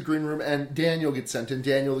the green room, and Daniel gets sent in.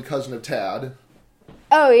 Daniel, the cousin of Tad.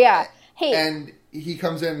 Oh yeah. Hey. And he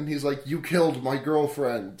comes in and he's like, "You killed my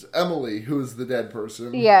girlfriend, Emily, who is the dead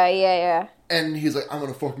person." Yeah. And he's like, "I'm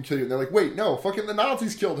gonna fucking kill you." And they're like, "Wait, no, fucking the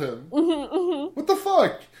Nazis killed him." What the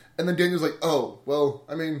fuck? And then Daniel's like, "Oh, well,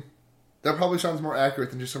 I mean, that probably sounds more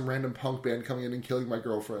accurate than just some random punk band coming in and killing my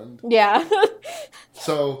girlfriend." Yeah.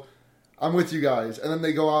 So, I'm with you guys. And then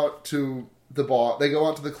they go out to the bar. They go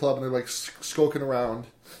out to the club and they're like skulking around.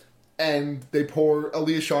 And they pour.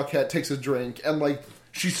 Aaliyah Shawkat takes a drink and like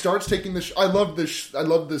she starts taking this. I love this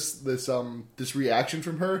reaction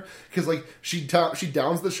from her because like she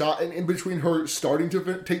downs the shot and in between her starting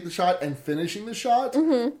to take the shot and finishing the shot.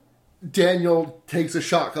 Mm-hmm. Daniel takes a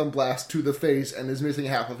shotgun blast to the face and is missing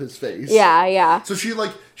half of his face. Yeah. So she's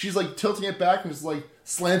like tilting it back and just like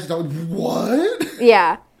slams it down. Like, what?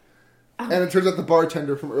 Yeah. And it turns out the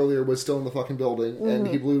bartender from earlier was still in the fucking building and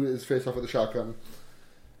he blew his face off with a shotgun.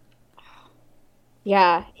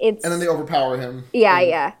 Yeah, it's. And then they overpower him.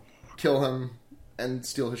 Yeah. Kill him and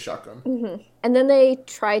steal his shotgun. Mm-hmm. And then they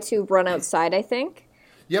try to run outside, I think.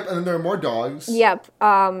 Yep, and then there are more dogs. Yep,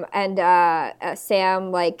 and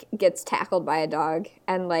Sam, like, gets tackled by a dog,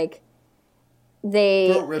 and, like,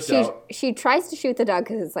 she tries to shoot the dog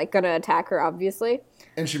because it's, like, gonna attack her, obviously.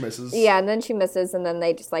 And she misses. Yeah, and then she misses, and then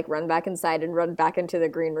they just, like, run back inside and run back into the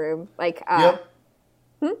green room. Like, Yep.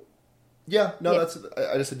 Yeah, no, that's...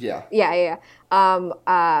 I just said yeah. Yeah.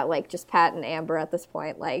 Like, just Pat and Amber at this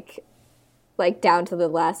point, like down to the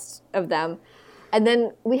last of them. And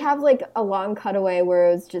then we have, like, a long cutaway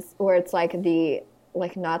where it's, like, the,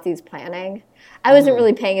 like, Nazis planning. I wasn't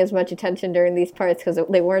really paying as much attention during these parts because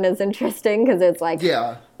they weren't as interesting because it's, like,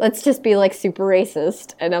 let's just be, like, super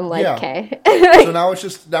racist. And I'm like, okay. So now it's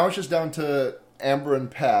just down to Amber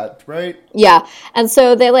and Pat, right? Yeah. And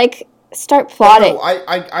so they, like, start plotting. Oh,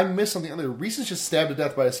 no, I missed something earlier. Reese is just stabbed to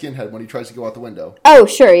death by a skinhead when he tries to go out the window. Oh,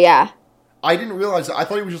 sure, yeah. I didn't realize that. I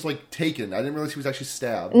thought he was just, like, taken. I didn't realize he was actually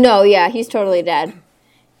stabbed. No, yeah, he's totally dead.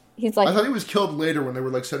 He's like... I thought he was killed later when they were,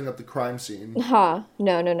 like, setting up the crime scene. Huh.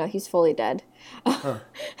 No, he's fully dead. Huh.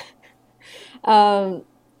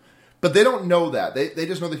 But they don't know that. They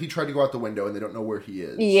just know that he tried to go out the window and they don't know where he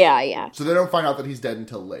is. Yeah. So they don't find out that he's dead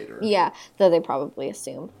until later. Yeah, though they probably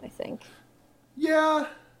assume, I think. Yeah,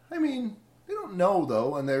 I mean, they don't know,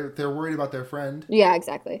 though, and they're worried about their friend. Yeah,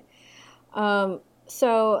 exactly.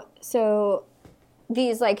 So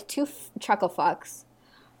these, like, two chuckle fucks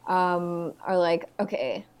are like,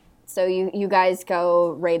 okay, So you guys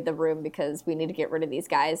go raid the room because we need to get rid of these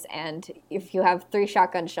guys. And if you have 3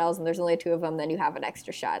 shotgun shells and there's only 2 of them, then you have an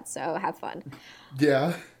extra shot. So have fun.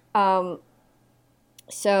 Yeah.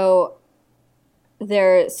 So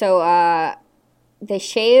they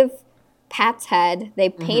shave Pat's head. They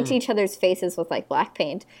paint each other's faces with like black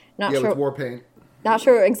paint. Not sure with war paint. Not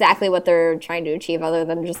sure exactly what they're trying to achieve, other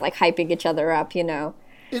than just like hyping each other up. You know.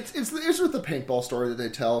 It's with the paintball story that they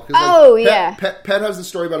tell. Pat has the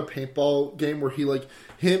story about a paintball game where he like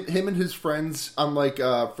him and his friends on like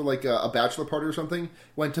for like a bachelor party or something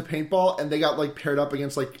went to paintball and they got like paired up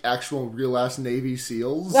against like actual real ass Navy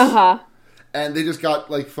SEALs. And they just got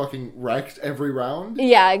like fucking wrecked every round.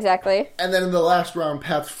 Yeah, exactly. And then in the last round,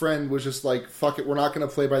 Pat's friend was just like, "Fuck it, we're not gonna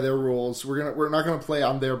play by their rules. We're not gonna play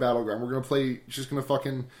on their battleground. We're gonna play just gonna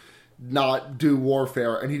fucking." Not do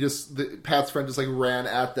warfare, and Pat's friend just like ran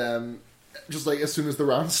at them, just like as soon as the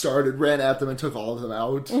round started, ran at them and took all of them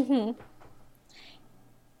out. Mm-hmm.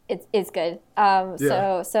 It's good.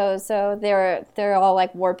 So they're all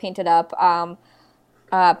like war painted up.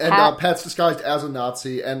 Pat's disguised as a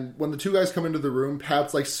Nazi, and when the 2 guys come into the room,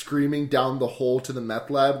 Pat's like screaming down the hole to the meth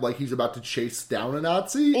lab like he's about to chase down a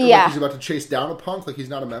Nazi. Or like he's about to chase down a punk like he's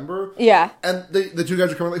not a member. Yeah. And the 2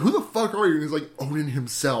 guys are coming like, "Who the fuck are you?" And he's like, owning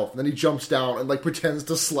himself. And then he jumps down and like pretends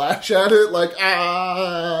to slash at it like,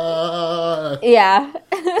 ah. Yeah.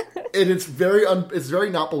 And it's very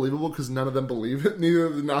not believable because none of them believe it. Neither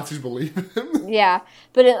of the Nazis believe him. Yeah.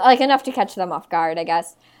 But like enough to catch them off guard, I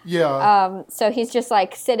guess. Yeah. So he's just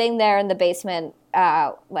like sitting there in the basement,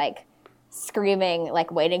 like screaming,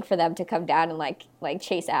 like waiting for them to come down and like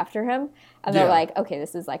chase after him. And they're like, okay,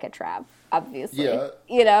 this is like a trap, obviously. Yeah.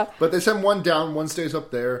 You know? But they send one down, one stays up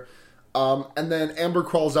there. And then Amber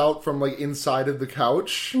crawls out from like inside of the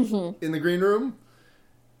couch in the green room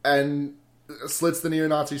and slits the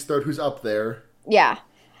neo-Nazi's throat who's up there. Yeah.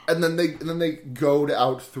 And then they goad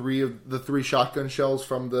out 3 of the 3 shotgun shells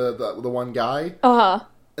from the one guy.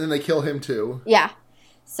 And then they kill him too. Yeah.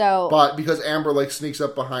 So, but because Amber like sneaks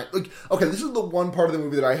up behind, like, okay, this is the one part of the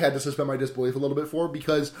movie that I had to suspend my disbelief a little bit for,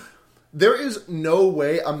 because there is no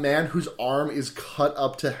way a man whose arm is cut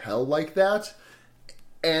up to hell like that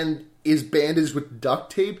and is bandaged with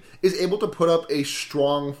duct tape is able to put up a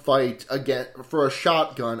strong fight for a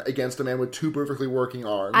shotgun against a man with 2 perfectly working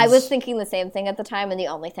arms. I was thinking the same thing at the time, and the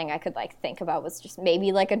only thing I could like think about was just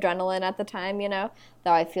maybe like adrenaline at the time, you know?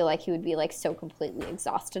 Though I feel like he would be like so completely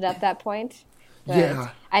exhausted at that point. But, yeah.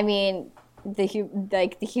 I mean, the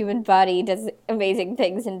human body does amazing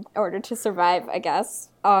things in order to survive, I guess.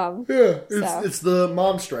 It's the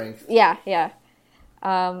mom strength. Yeah.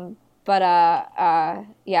 But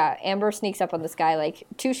Amber sneaks up on this guy, like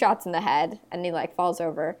 2 shots in the head, and he like falls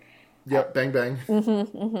over. Yep, bang bang.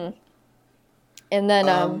 And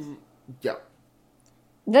then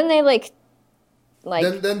then they like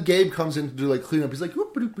then Gabe comes in to do like cleanup. He's like,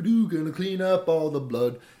 gonna clean up all the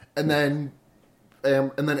blood, and then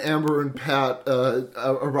Amber and Pat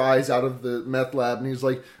arise out of the meth lab, and he's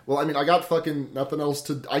like, well, I mean, I got fucking nothing else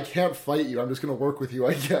to... I can't fight you. I'm just going to work with you,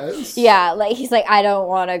 I guess. Yeah, like, he's like, I don't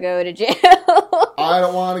want to go to jail. I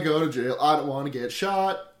don't want to go to jail. I don't want to get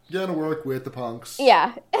shot. Gonna work with the punks.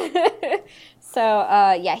 Yeah.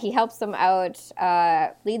 So, he helps them out,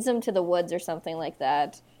 leads them to the woods or something like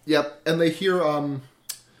that. Yep, and they hear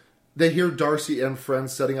Darcy and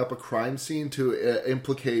friends setting up a crime scene to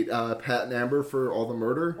implicate Pat and Amber for all the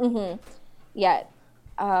murder. Yeah.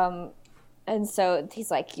 And so he's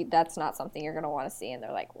like, that's not something you're going to want to see. And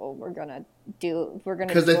they're like, well, we're going to do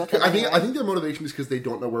it. I think their motivation is because they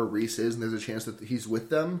don't know where Reese is and there's a chance that he's with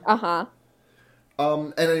them.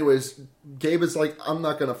 And anyways, Gabe is like, I'm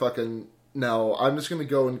not going to fucking... No, I'm just going to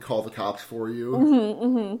go and call the cops for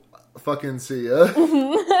you. Fucking see ya.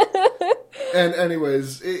 And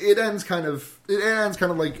anyways, it ends kind of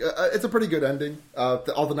like it's a pretty good ending.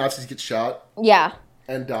 All the Nazis get shot. Yeah.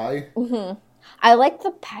 And die. I like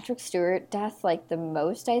the Patrick Stewart death like the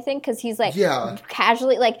most, I think, because he's like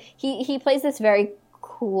casually like he plays this very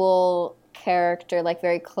cool character, like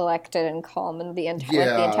very collected and calm in the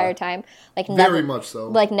entire time, like very much so,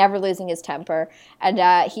 like never losing his temper, and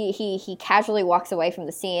he casually walks away from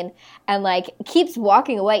the scene and like keeps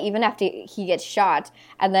walking away even after he gets shot,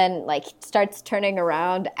 and then like starts turning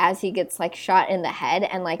around as he gets like shot in the head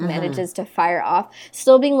and like manages to fire off,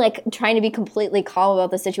 still being like trying to be completely calm about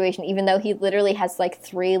the situation, even though he literally has like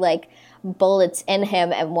 3 like bullets in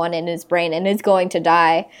him and 1 in his brain and is going to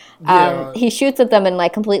die. He shoots at them and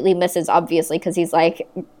like completely misses, obviously, because he's like,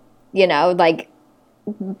 you know, like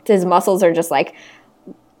his muscles are just like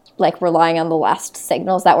relying on the last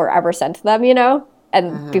signals that were ever sent to them, you know,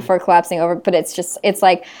 and before collapsing over. But it's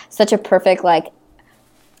like such a perfect like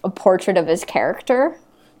a portrait of his character.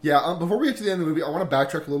 Yeah, before we get to the end of the movie, I want to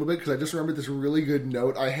backtrack a little bit because I just remembered this really good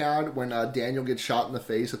note I had when Daniel gets shot in the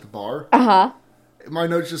face at the bar. Uh-huh. My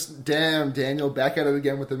note's just, damn, Daniel, back at it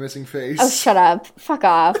again with the missing face. Oh, shut up. Fuck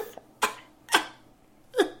off.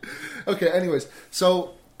 Okay, anyways,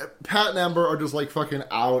 so Pat and Amber are just, like, fucking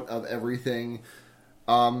out of everything.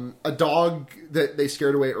 A dog that they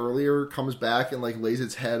scared away earlier comes back and, like, lays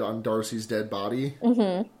its head on Darcy's dead body.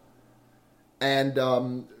 Mm-hmm.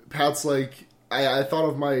 And Pat's like, I thought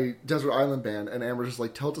of my Desert Island Band, and Amber's just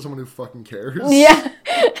like, tell it to someone who fucking cares. Yeah.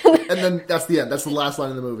 And then that's the end. That's the last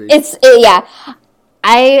line of the movie. Yeah.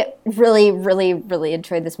 I really, really, really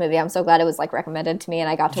enjoyed this movie. I'm so glad it was, like, recommended to me and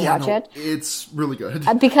I got to watch it. It's really good.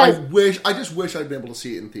 Because I just wish I'd been able to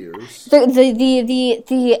see it in theaters.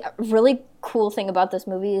 The really cool thing about this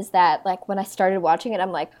movie is that, like, when I started watching it,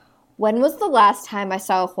 I'm like, when was the last time I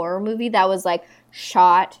saw a horror movie that was, like,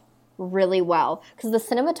 shot really well? Because the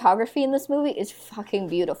cinematography in this movie is fucking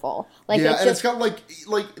beautiful. Like, yeah, it's got like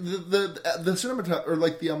the cinematography, or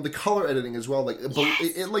like the color editing as well. Like, yes.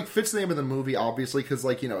 it like fits the name of the movie obviously because,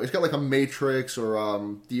 like, you know, it's got like a Matrix or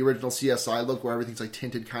the original CSI look where everything's like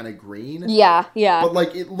tinted kind of green. Yeah. But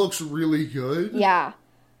like it looks really good. Yeah.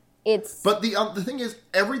 But the thing is,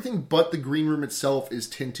 everything but the green room itself is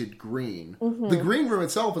tinted green. Mm-hmm. The green room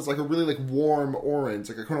itself is like a really like warm orange,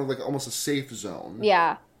 like a kind of like almost a safe zone.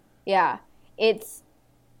 Yeah. Yeah, I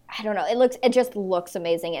don't know. It just looks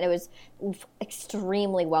amazing, and it was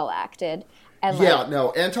extremely well acted. And yeah,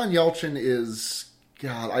 no, Anton Yelchin is,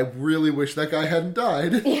 God, I really wish that guy hadn't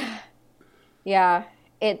died. Yeah,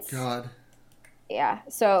 God. Yeah,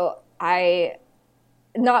 so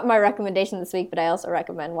not my recommendation this week, but I also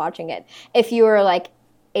recommend watching it if you are, like,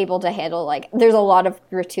 able to handle, like, there's a lot of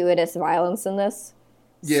gratuitous violence in this.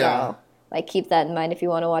 Yeah. So, like, keep that in mind if you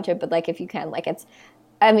want to watch it, but, like, if you can, like, it's,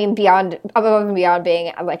 I mean, above and beyond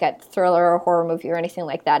being like a thriller or a horror movie or anything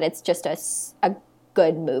like that, it's just a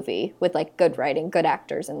good movie with, like, good writing, good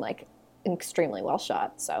actors, and, like, extremely well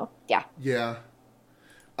shot. So, yeah. Yeah.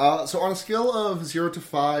 So on a scale of 0 to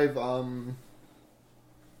 5,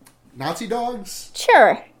 Nazi dogs?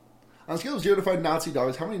 Sure. On a scale of 0 to 5 Nazi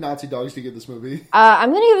dogs, how many Nazi dogs do you give this movie?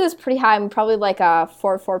 I'm going to give this pretty high. I'm probably like a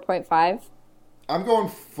 4.5. I'm going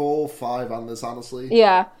full 5 on this, honestly.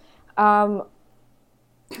 Yeah.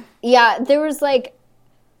 Yeah, there was, like,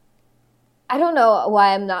 I don't know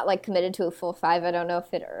why I'm not, like, committed to a full 5. I don't know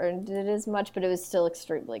if it earned it as much, but it was still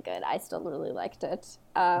extremely good. I still really liked it.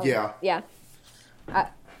 Yeah. Yeah.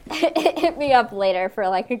 Hit me up later for,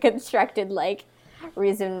 like, a constructed, like,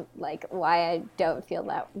 reason, like, why I don't feel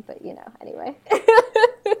that, but, you know, anyway.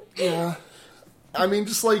 Yeah. I mean,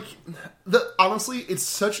 just, like, honestly, it's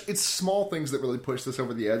small things that really push this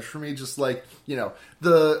over the edge for me. Just, like, you know,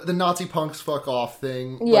 the Nazi punks fuck off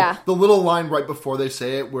thing. Yeah. Like, the little line right before they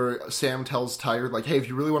say it where Sam tells Tiger, like, hey, if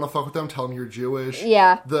you really want to fuck with them, tell them you're Jewish.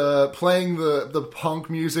 Yeah. Playing the punk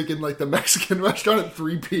music in, like, the Mexican restaurant at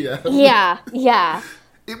 3 p.m. Yeah.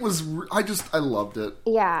 It was, I loved it.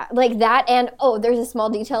 Yeah, like that, and there's a small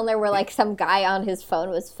detail in there where, like, some guy on his phone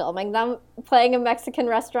was filming them playing a Mexican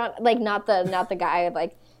restaurant, like, not the guy,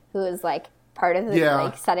 like, who was, like, part of the,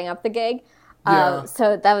 like, setting up the gig.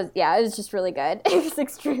 So that was, it was just really good. It was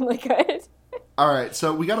extremely good. All right,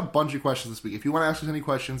 so we got a bunch of questions this week. If you want to ask us any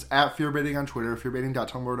questions, at fearbaiting on Twitter,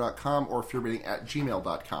 fearbaiting.tumblr.com, or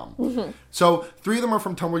fearbaiting@gmail.com. Mm-hmm. So 3 of them are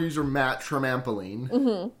from Tumblr user Matt Tramampoline.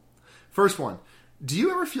 Mm-hmm. First one. Do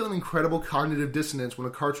you ever feel an incredible cognitive dissonance when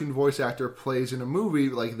a cartoon voice actor plays in a movie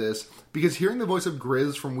like this? Because hearing the voice of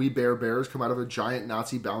Grizz from We Bare Bears come out of a giant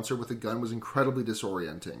Nazi bouncer with a gun was incredibly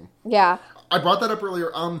disorienting. Yeah. I brought that up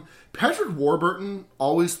earlier. Patrick Warburton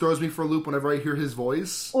always throws me for a loop whenever I hear his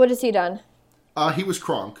voice. What has he done? He was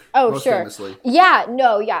Kronk. Most sure. Famously. Yeah,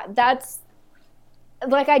 no, yeah. That's,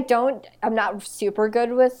 like, I'm not super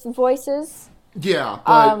good with voices. Yeah,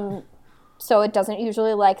 but... so it doesn't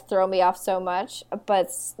usually, like, throw me off so much. But,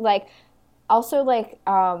 like, also, like,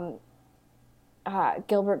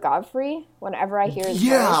 Gilbert Gottfried, whenever I hear his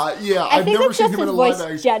voice. Yeah. I've never seen him in a live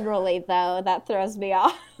action. Generally, though, that throws me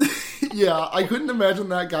off. Yeah, I couldn't imagine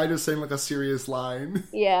that guy just saying, like, a serious line.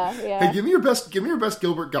 Yeah. Hey, give me your best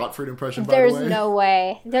Gilbert Gottfried impression, by the way. There's no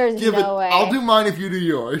way. Way. I'll do mine if you do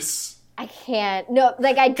yours. I can't. No,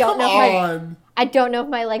 like, I don't know if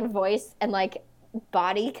my, like, voice and, like,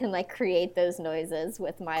 body can, like, create those noises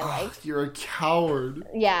with my, like... You're a coward.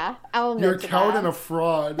 Yeah, I'll admit You're a coward and a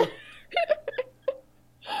fraud.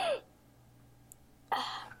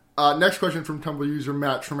 Next question from Tumblr user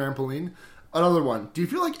Matt Tramampoline. Another one. Do you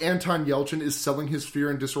feel like Anton Yelchin is selling his fear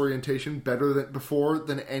and disorientation better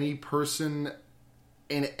than any person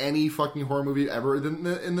in any fucking horror movie ever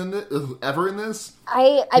ever in this.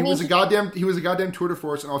 I he mean, was a goddamn tour de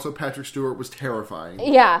force, and also Patrick Stewart was terrifying.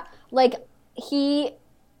 Yeah, like he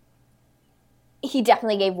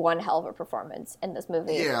definitely gave one hell of a performance in this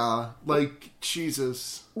movie. Yeah, like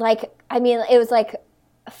Jesus. Like, I mean, it was like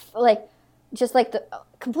just like the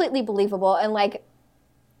completely believable and like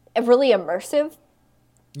really immersive.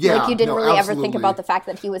 Yeah, like you didn't really absolutely. ever think about the fact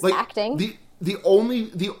that he was acting. The only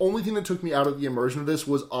thing that took me out of the immersion of this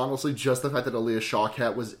was honestly just the fact that Aaliyah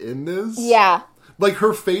Shawkat was in this. Yeah, like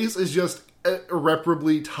her face is just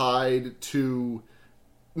irreparably tied to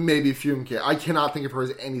maybe Funke. I cannot think of her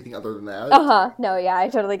as anything other than that. No, yeah, I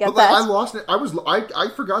totally get but, that. I lost it. I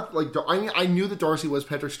forgot. Like, I knew that Darcy was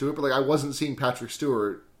Patrick Stewart, but like I wasn't seeing Patrick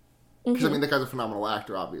Stewart because I mean that guy's a phenomenal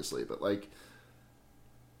actor, obviously. But like,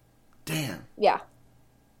 damn. Yeah.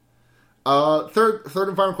 Third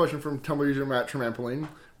and final question from Tumblr user Matt Trampoline.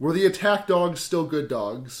 Were the attack dogs still good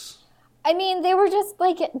dogs? I mean, they were just,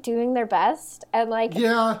 like, doing their best, and, like...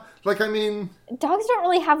 Yeah, like, I mean... Dogs don't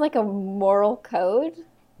really have, like, a moral code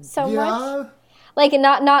so yeah. much. Like,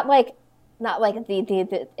 not the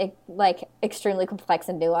like, extremely complex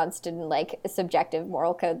and nuanced and, like, subjective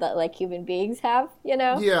moral code that, like, human beings have, you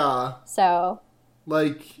know? Yeah. So...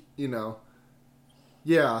 Like, you know...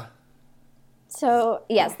 Yeah. So,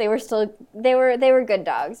 yes, they were good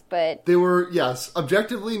dogs, but... They were, yes.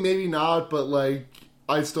 Objectively, maybe not, but, like,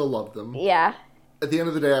 I still loved them. Yeah. At the end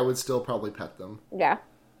of the day, I would still probably pet them. Yeah.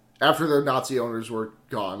 After their Nazi owners were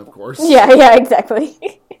gone, of course. Yeah,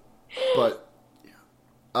 exactly. But,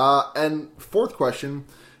 yeah. And fourth question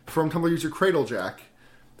from Tumblr user Cradlejack.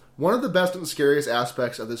 One of the best and scariest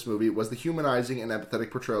aspects of this movie was the humanizing and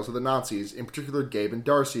empathetic portrayals of the Nazis, in particular Gabe and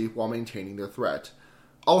Darcy, while maintaining their threat.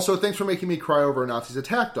 Also, thanks for making me cry over a Nazi's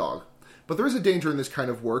attack dog. But there is a danger in this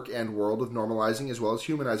kind of work and world of normalizing as well as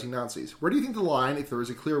humanizing Nazis. Where do you think the line, if there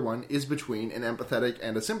is a clear one, is between an empathetic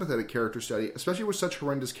and a sympathetic character study, especially with such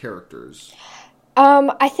horrendous characters?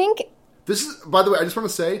 I think... This is, by the way, I just want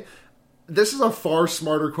to say, this is a far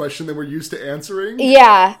smarter question than we're used to answering.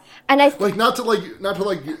 Yeah, and I... not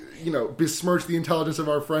to you know, besmirch the intelligence of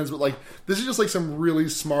our friends, but, like, this is just, like, some really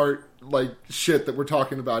smart, like, shit that we're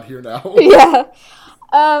talking about here now. Yeah.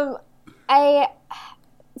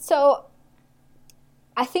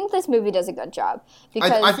 I think this movie does a good job.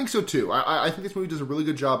 Because I think so, too. I think this movie does a really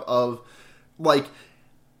good job of, like...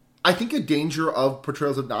 I think a danger of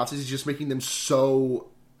portrayals of Nazis is just making them so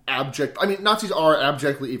abject. I mean, Nazis are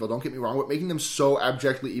abjectly evil, don't get me wrong, but making them so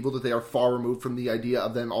abjectly evil that they are far removed from the idea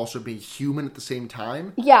of them also being human at the same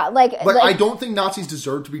time. Yeah, like... But I don't think Nazis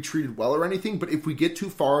deserve to be treated well or anything, but if we get too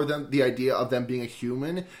far the idea of them being a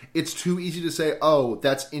human, it's too easy to say, oh,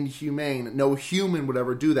 that's inhumane. No human would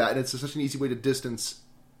ever do that, and it's such an easy way to distance,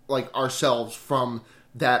 like, ourselves from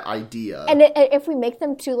that idea. And if we make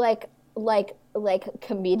them too, like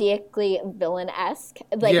comedically villain-esque,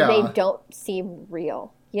 like, they don't seem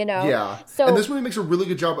real. You know? Yeah. So, and this movie does a really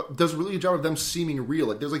good job of them seeming real.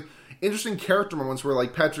 Like, there's, like, interesting character moments where,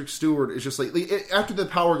 like, Patrick Stewart is just, like after the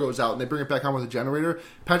power goes out and they bring it back on with a generator,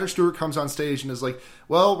 Patrick Stewart comes on stage and is like,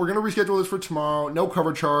 well, we're going to reschedule this for tomorrow, no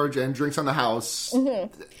cover charge, and drinks on the house.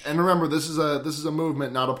 Mm-hmm. And remember, this is a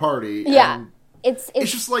movement, not a party. Yeah. And it's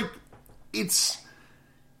just, like, it's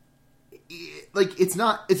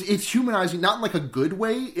humanizing, not in, like, a good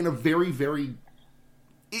way, in a very, very...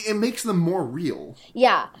 It makes them more real.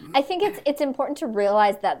 Yeah. I think it's important to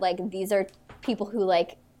realize that, like, these are people who,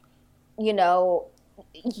 like, you know,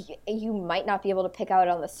 you might not be able to pick out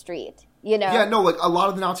on the street, you know? Yeah, no, like, a lot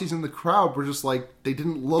of the Nazis in the crowd were just, like, they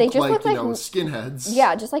didn't look like, you know, skinheads.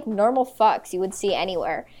 Yeah, just, like, normal fucks you would see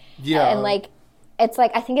anywhere. Yeah. And, like, it's,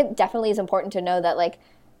 like, I think it definitely is important to know that, like,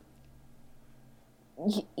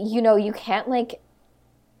 you know, you can't, like...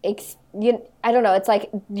 I don't know. It's like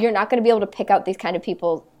you're not going to be able to pick out these kind of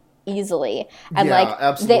people easily, and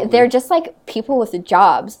they're just like people with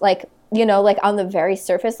jobs, like, you know, like on the very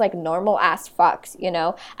surface, like normal ass fucks, you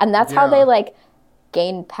know, and that's how they like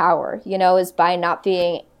gain power, you know, is by not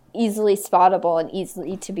being easily spottable and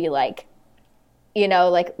easily to be like, you know,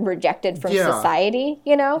 like rejected from society,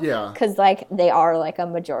 you know, because like they are like a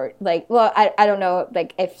majority, like, well, I don't know,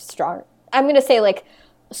 like if strong, I'm gonna say like.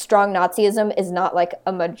 Strong Nazism is not like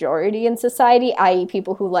a majority in society, i.e.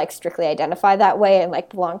 people who like strictly identify that way and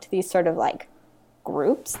like belong to these sort of like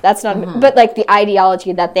groups. That's not, but like the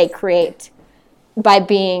ideology that they create by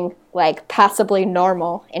being like passably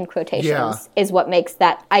normal in quotations is what makes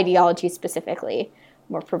that ideology specifically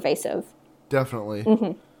more pervasive. Definitely.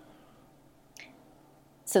 Mm-hmm.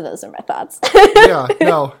 So those are my thoughts. Yeah,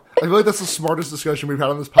 no. I feel like that's the smartest discussion we've had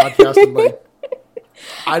on this podcast in like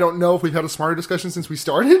I don't know if we've had a smarter discussion since we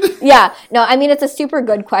started. Yeah. No, I mean, it's a super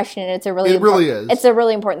good question. And it really is. It's a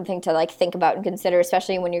really important thing to, like, think about and consider,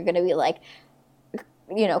 especially when you're going to be, like,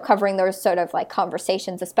 you know, covering those sort of, like,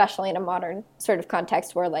 conversations, especially in a modern sort of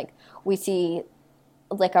context where, like, we see,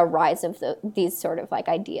 like, a rise of these sort of, like,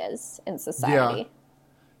 ideas in society.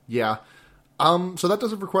 Yeah. So that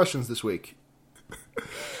does it for questions this week.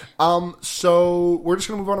 So we're just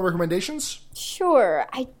going to move on to recommendations? Sure.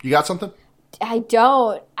 You got something? I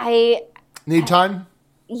don't. Need time?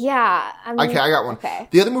 Yeah. Okay, I got one. Okay.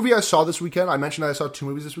 The other movie I saw this weekend, I mentioned I saw 2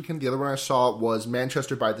 movies this weekend. The other one I saw was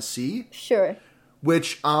Manchester by the Sea. Sure.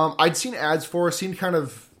 Which I'd seen ads for. Seemed kind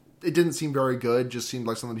of... It didn't seem very good. Just seemed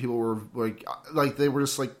like some of the people were like they were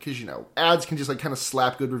just like, because, you know, ads can just like kind of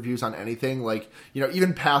slap good reviews on anything. Like, you know,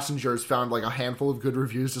 even Passengers found like a handful of good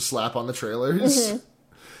reviews to slap on the trailers. Mm-hmm.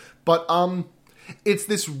 But it's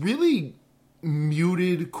this really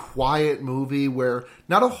muted, quiet movie where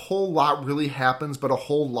not a whole lot really happens, but a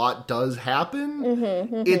whole lot does happen.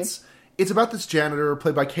 Mm-hmm, mm-hmm. It's about this janitor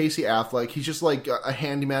played by Casey Affleck. He's just like a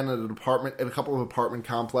handyman at a couple of apartment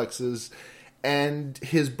complexes. And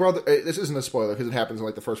his brother, this isn't a spoiler because it happens in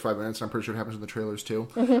like the first 5 minutes, and I'm pretty sure it happens in the trailers too.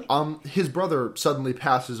 Mm-hmm. His brother suddenly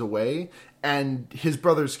passes away, and his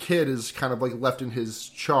brother's kid is kind of like left in his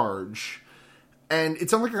charge. And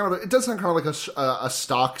it sounds like it does sound kind of like a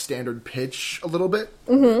stock standard pitch a little bit.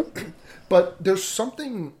 Mm-hmm. But there's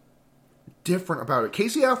something different about it.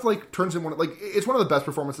 Casey Affleck turns in it's one of the best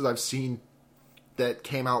performances I've seen that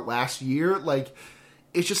came out last year. Like,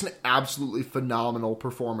 it's just an absolutely phenomenal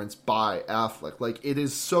performance by Affleck. Like, it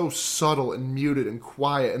is so subtle and muted and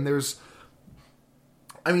quiet, and there's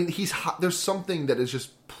something that is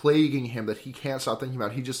just plaguing him that he can't stop thinking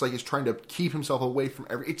about. He just, like, is trying to keep himself away from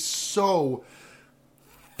it's so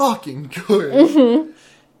fucking good. Mm-hmm.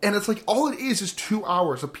 And it's like, all it is 2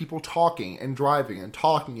 hours of people talking and driving and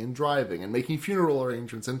talking and driving and making funeral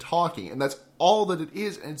arrangements and talking, and that's all that it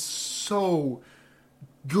is, and it's so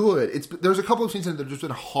good. There's a couple of scenes in it that have just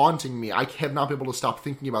been haunting me. I have not been able to stop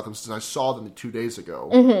thinking about them since I saw them 2 days ago.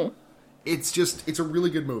 Mm-hmm. It's a really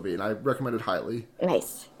good movie, and I recommend it highly.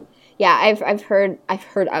 Nice. Yeah, I've heard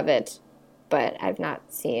of it, but I've not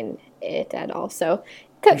seen it at all. So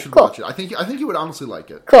you should watch it. I think you would honestly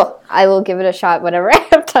like it. Cool. I will give it a shot whenever I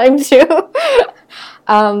have time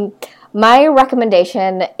to. My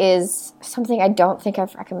recommendation is something I don't think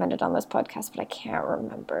I've recommended on this podcast, but I can't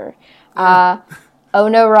remember. Oh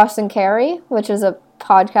No, Ross and Carrie, which is a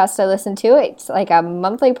podcast I listen to. It's like a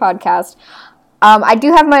monthly podcast. I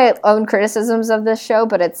do have my own criticisms of this show,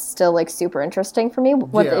 but it's still like super interesting for me.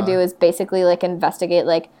 What they do is basically like investigate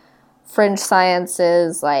like fringe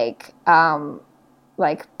sciences, like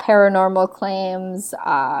paranormal claims,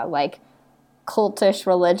 like cultish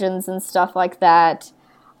religions and stuff like that.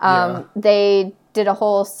 They did a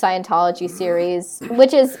whole Scientology series,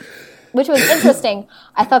 which was interesting.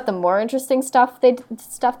 I thought the more interesting stuff they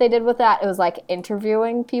did with that, it was like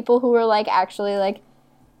interviewing people who were like actually like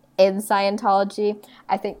in Scientology.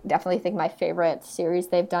 I definitely think my favorite series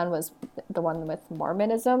they've done was the one with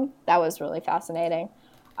Mormonism. That was really fascinating.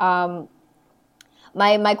 My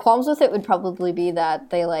qualms with it would probably be that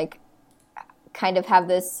they like kind of have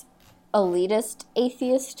this elitist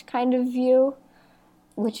atheist kind of view,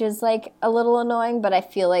 which is like a little annoying, but I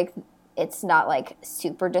feel like it's not like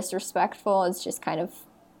super disrespectful. It's just kind of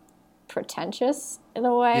pretentious in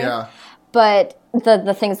a way. Yeah. But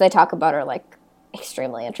the things they talk about are like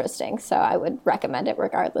extremely interesting. So I would recommend it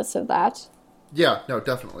regardless of that. Yeah, no,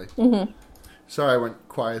 definitely. Mm-hmm. Sorry, I went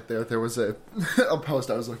quiet there. There was a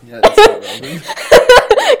post I was looking at.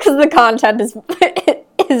 Because the content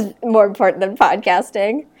is more important than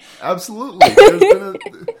podcasting. Absolutely. There's been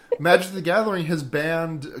Magic the Gathering has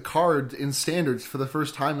banned a card in standards for the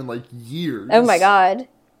first time in like years. Oh my god.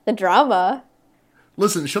 The drama.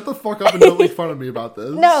 Listen, shut the fuck up and don't make fun of me about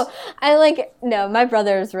this. No, my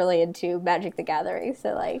brother is really into Magic the Gathering,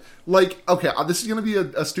 so okay, this is going to be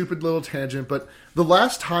a stupid little tangent, but the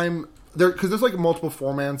last time, because there's like multiple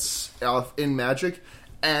formats in Magic,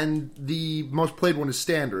 and the most played one is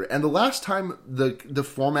Standard. And the last time the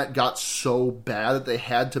format got so bad that they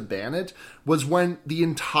had to ban it was when the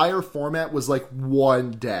entire format was like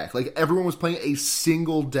one deck. Like, everyone was playing a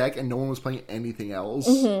single deck and no one was playing anything else.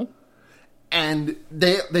 Mm-hmm. And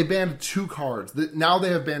they banned 2 cards. Now they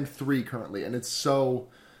have banned 3 currently, and it's so...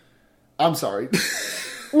 I'm sorry.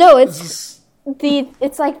 No, it's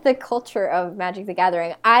like the culture of Magic the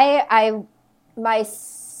Gathering. My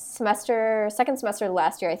second semester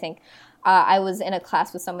last year, I think, I was in a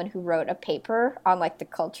class with someone who wrote a paper on like the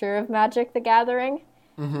culture of Magic the Gathering,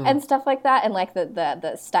 mm-hmm. and stuff like that, and like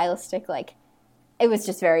the stylistic like it was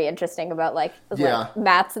just very interesting about like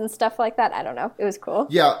mats and stuff like that. I don't know. It was cool.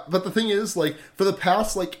 Yeah, but the thing is, like, for the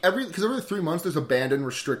past, like, every 3 months there's a banned and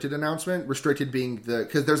restricted announcement. Restricted being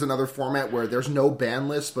because there's another format where there's no ban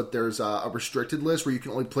list, but there's a restricted list where you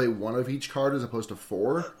can only play one of each card as opposed to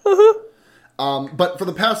 4. But for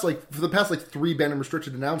the past 3 banned and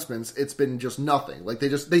restricted announcements, it's been just nothing. Like, they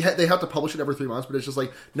have to publish it every 3 months, but it's just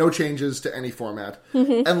like no changes to any format.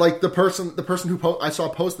 And like the person who I saw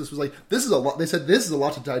post this was like, this is a lot. They said this is a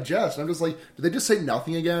lot to digest. And I'm just like, did they just say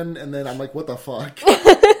nothing again? And then I'm like, what the fuck?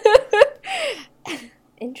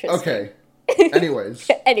 Interesting. Okay.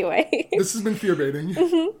 Anyways. Anyway, this has been fear baiting.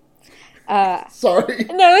 Sorry.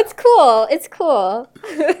 No, it's cool. It's cool.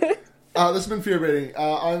 This has been fear baiting.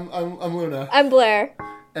 I'm Luna. I'm Blair.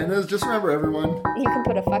 And just remember, everyone, you can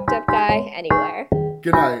put a fucked up guy anywhere.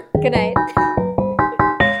 Good night. Good night.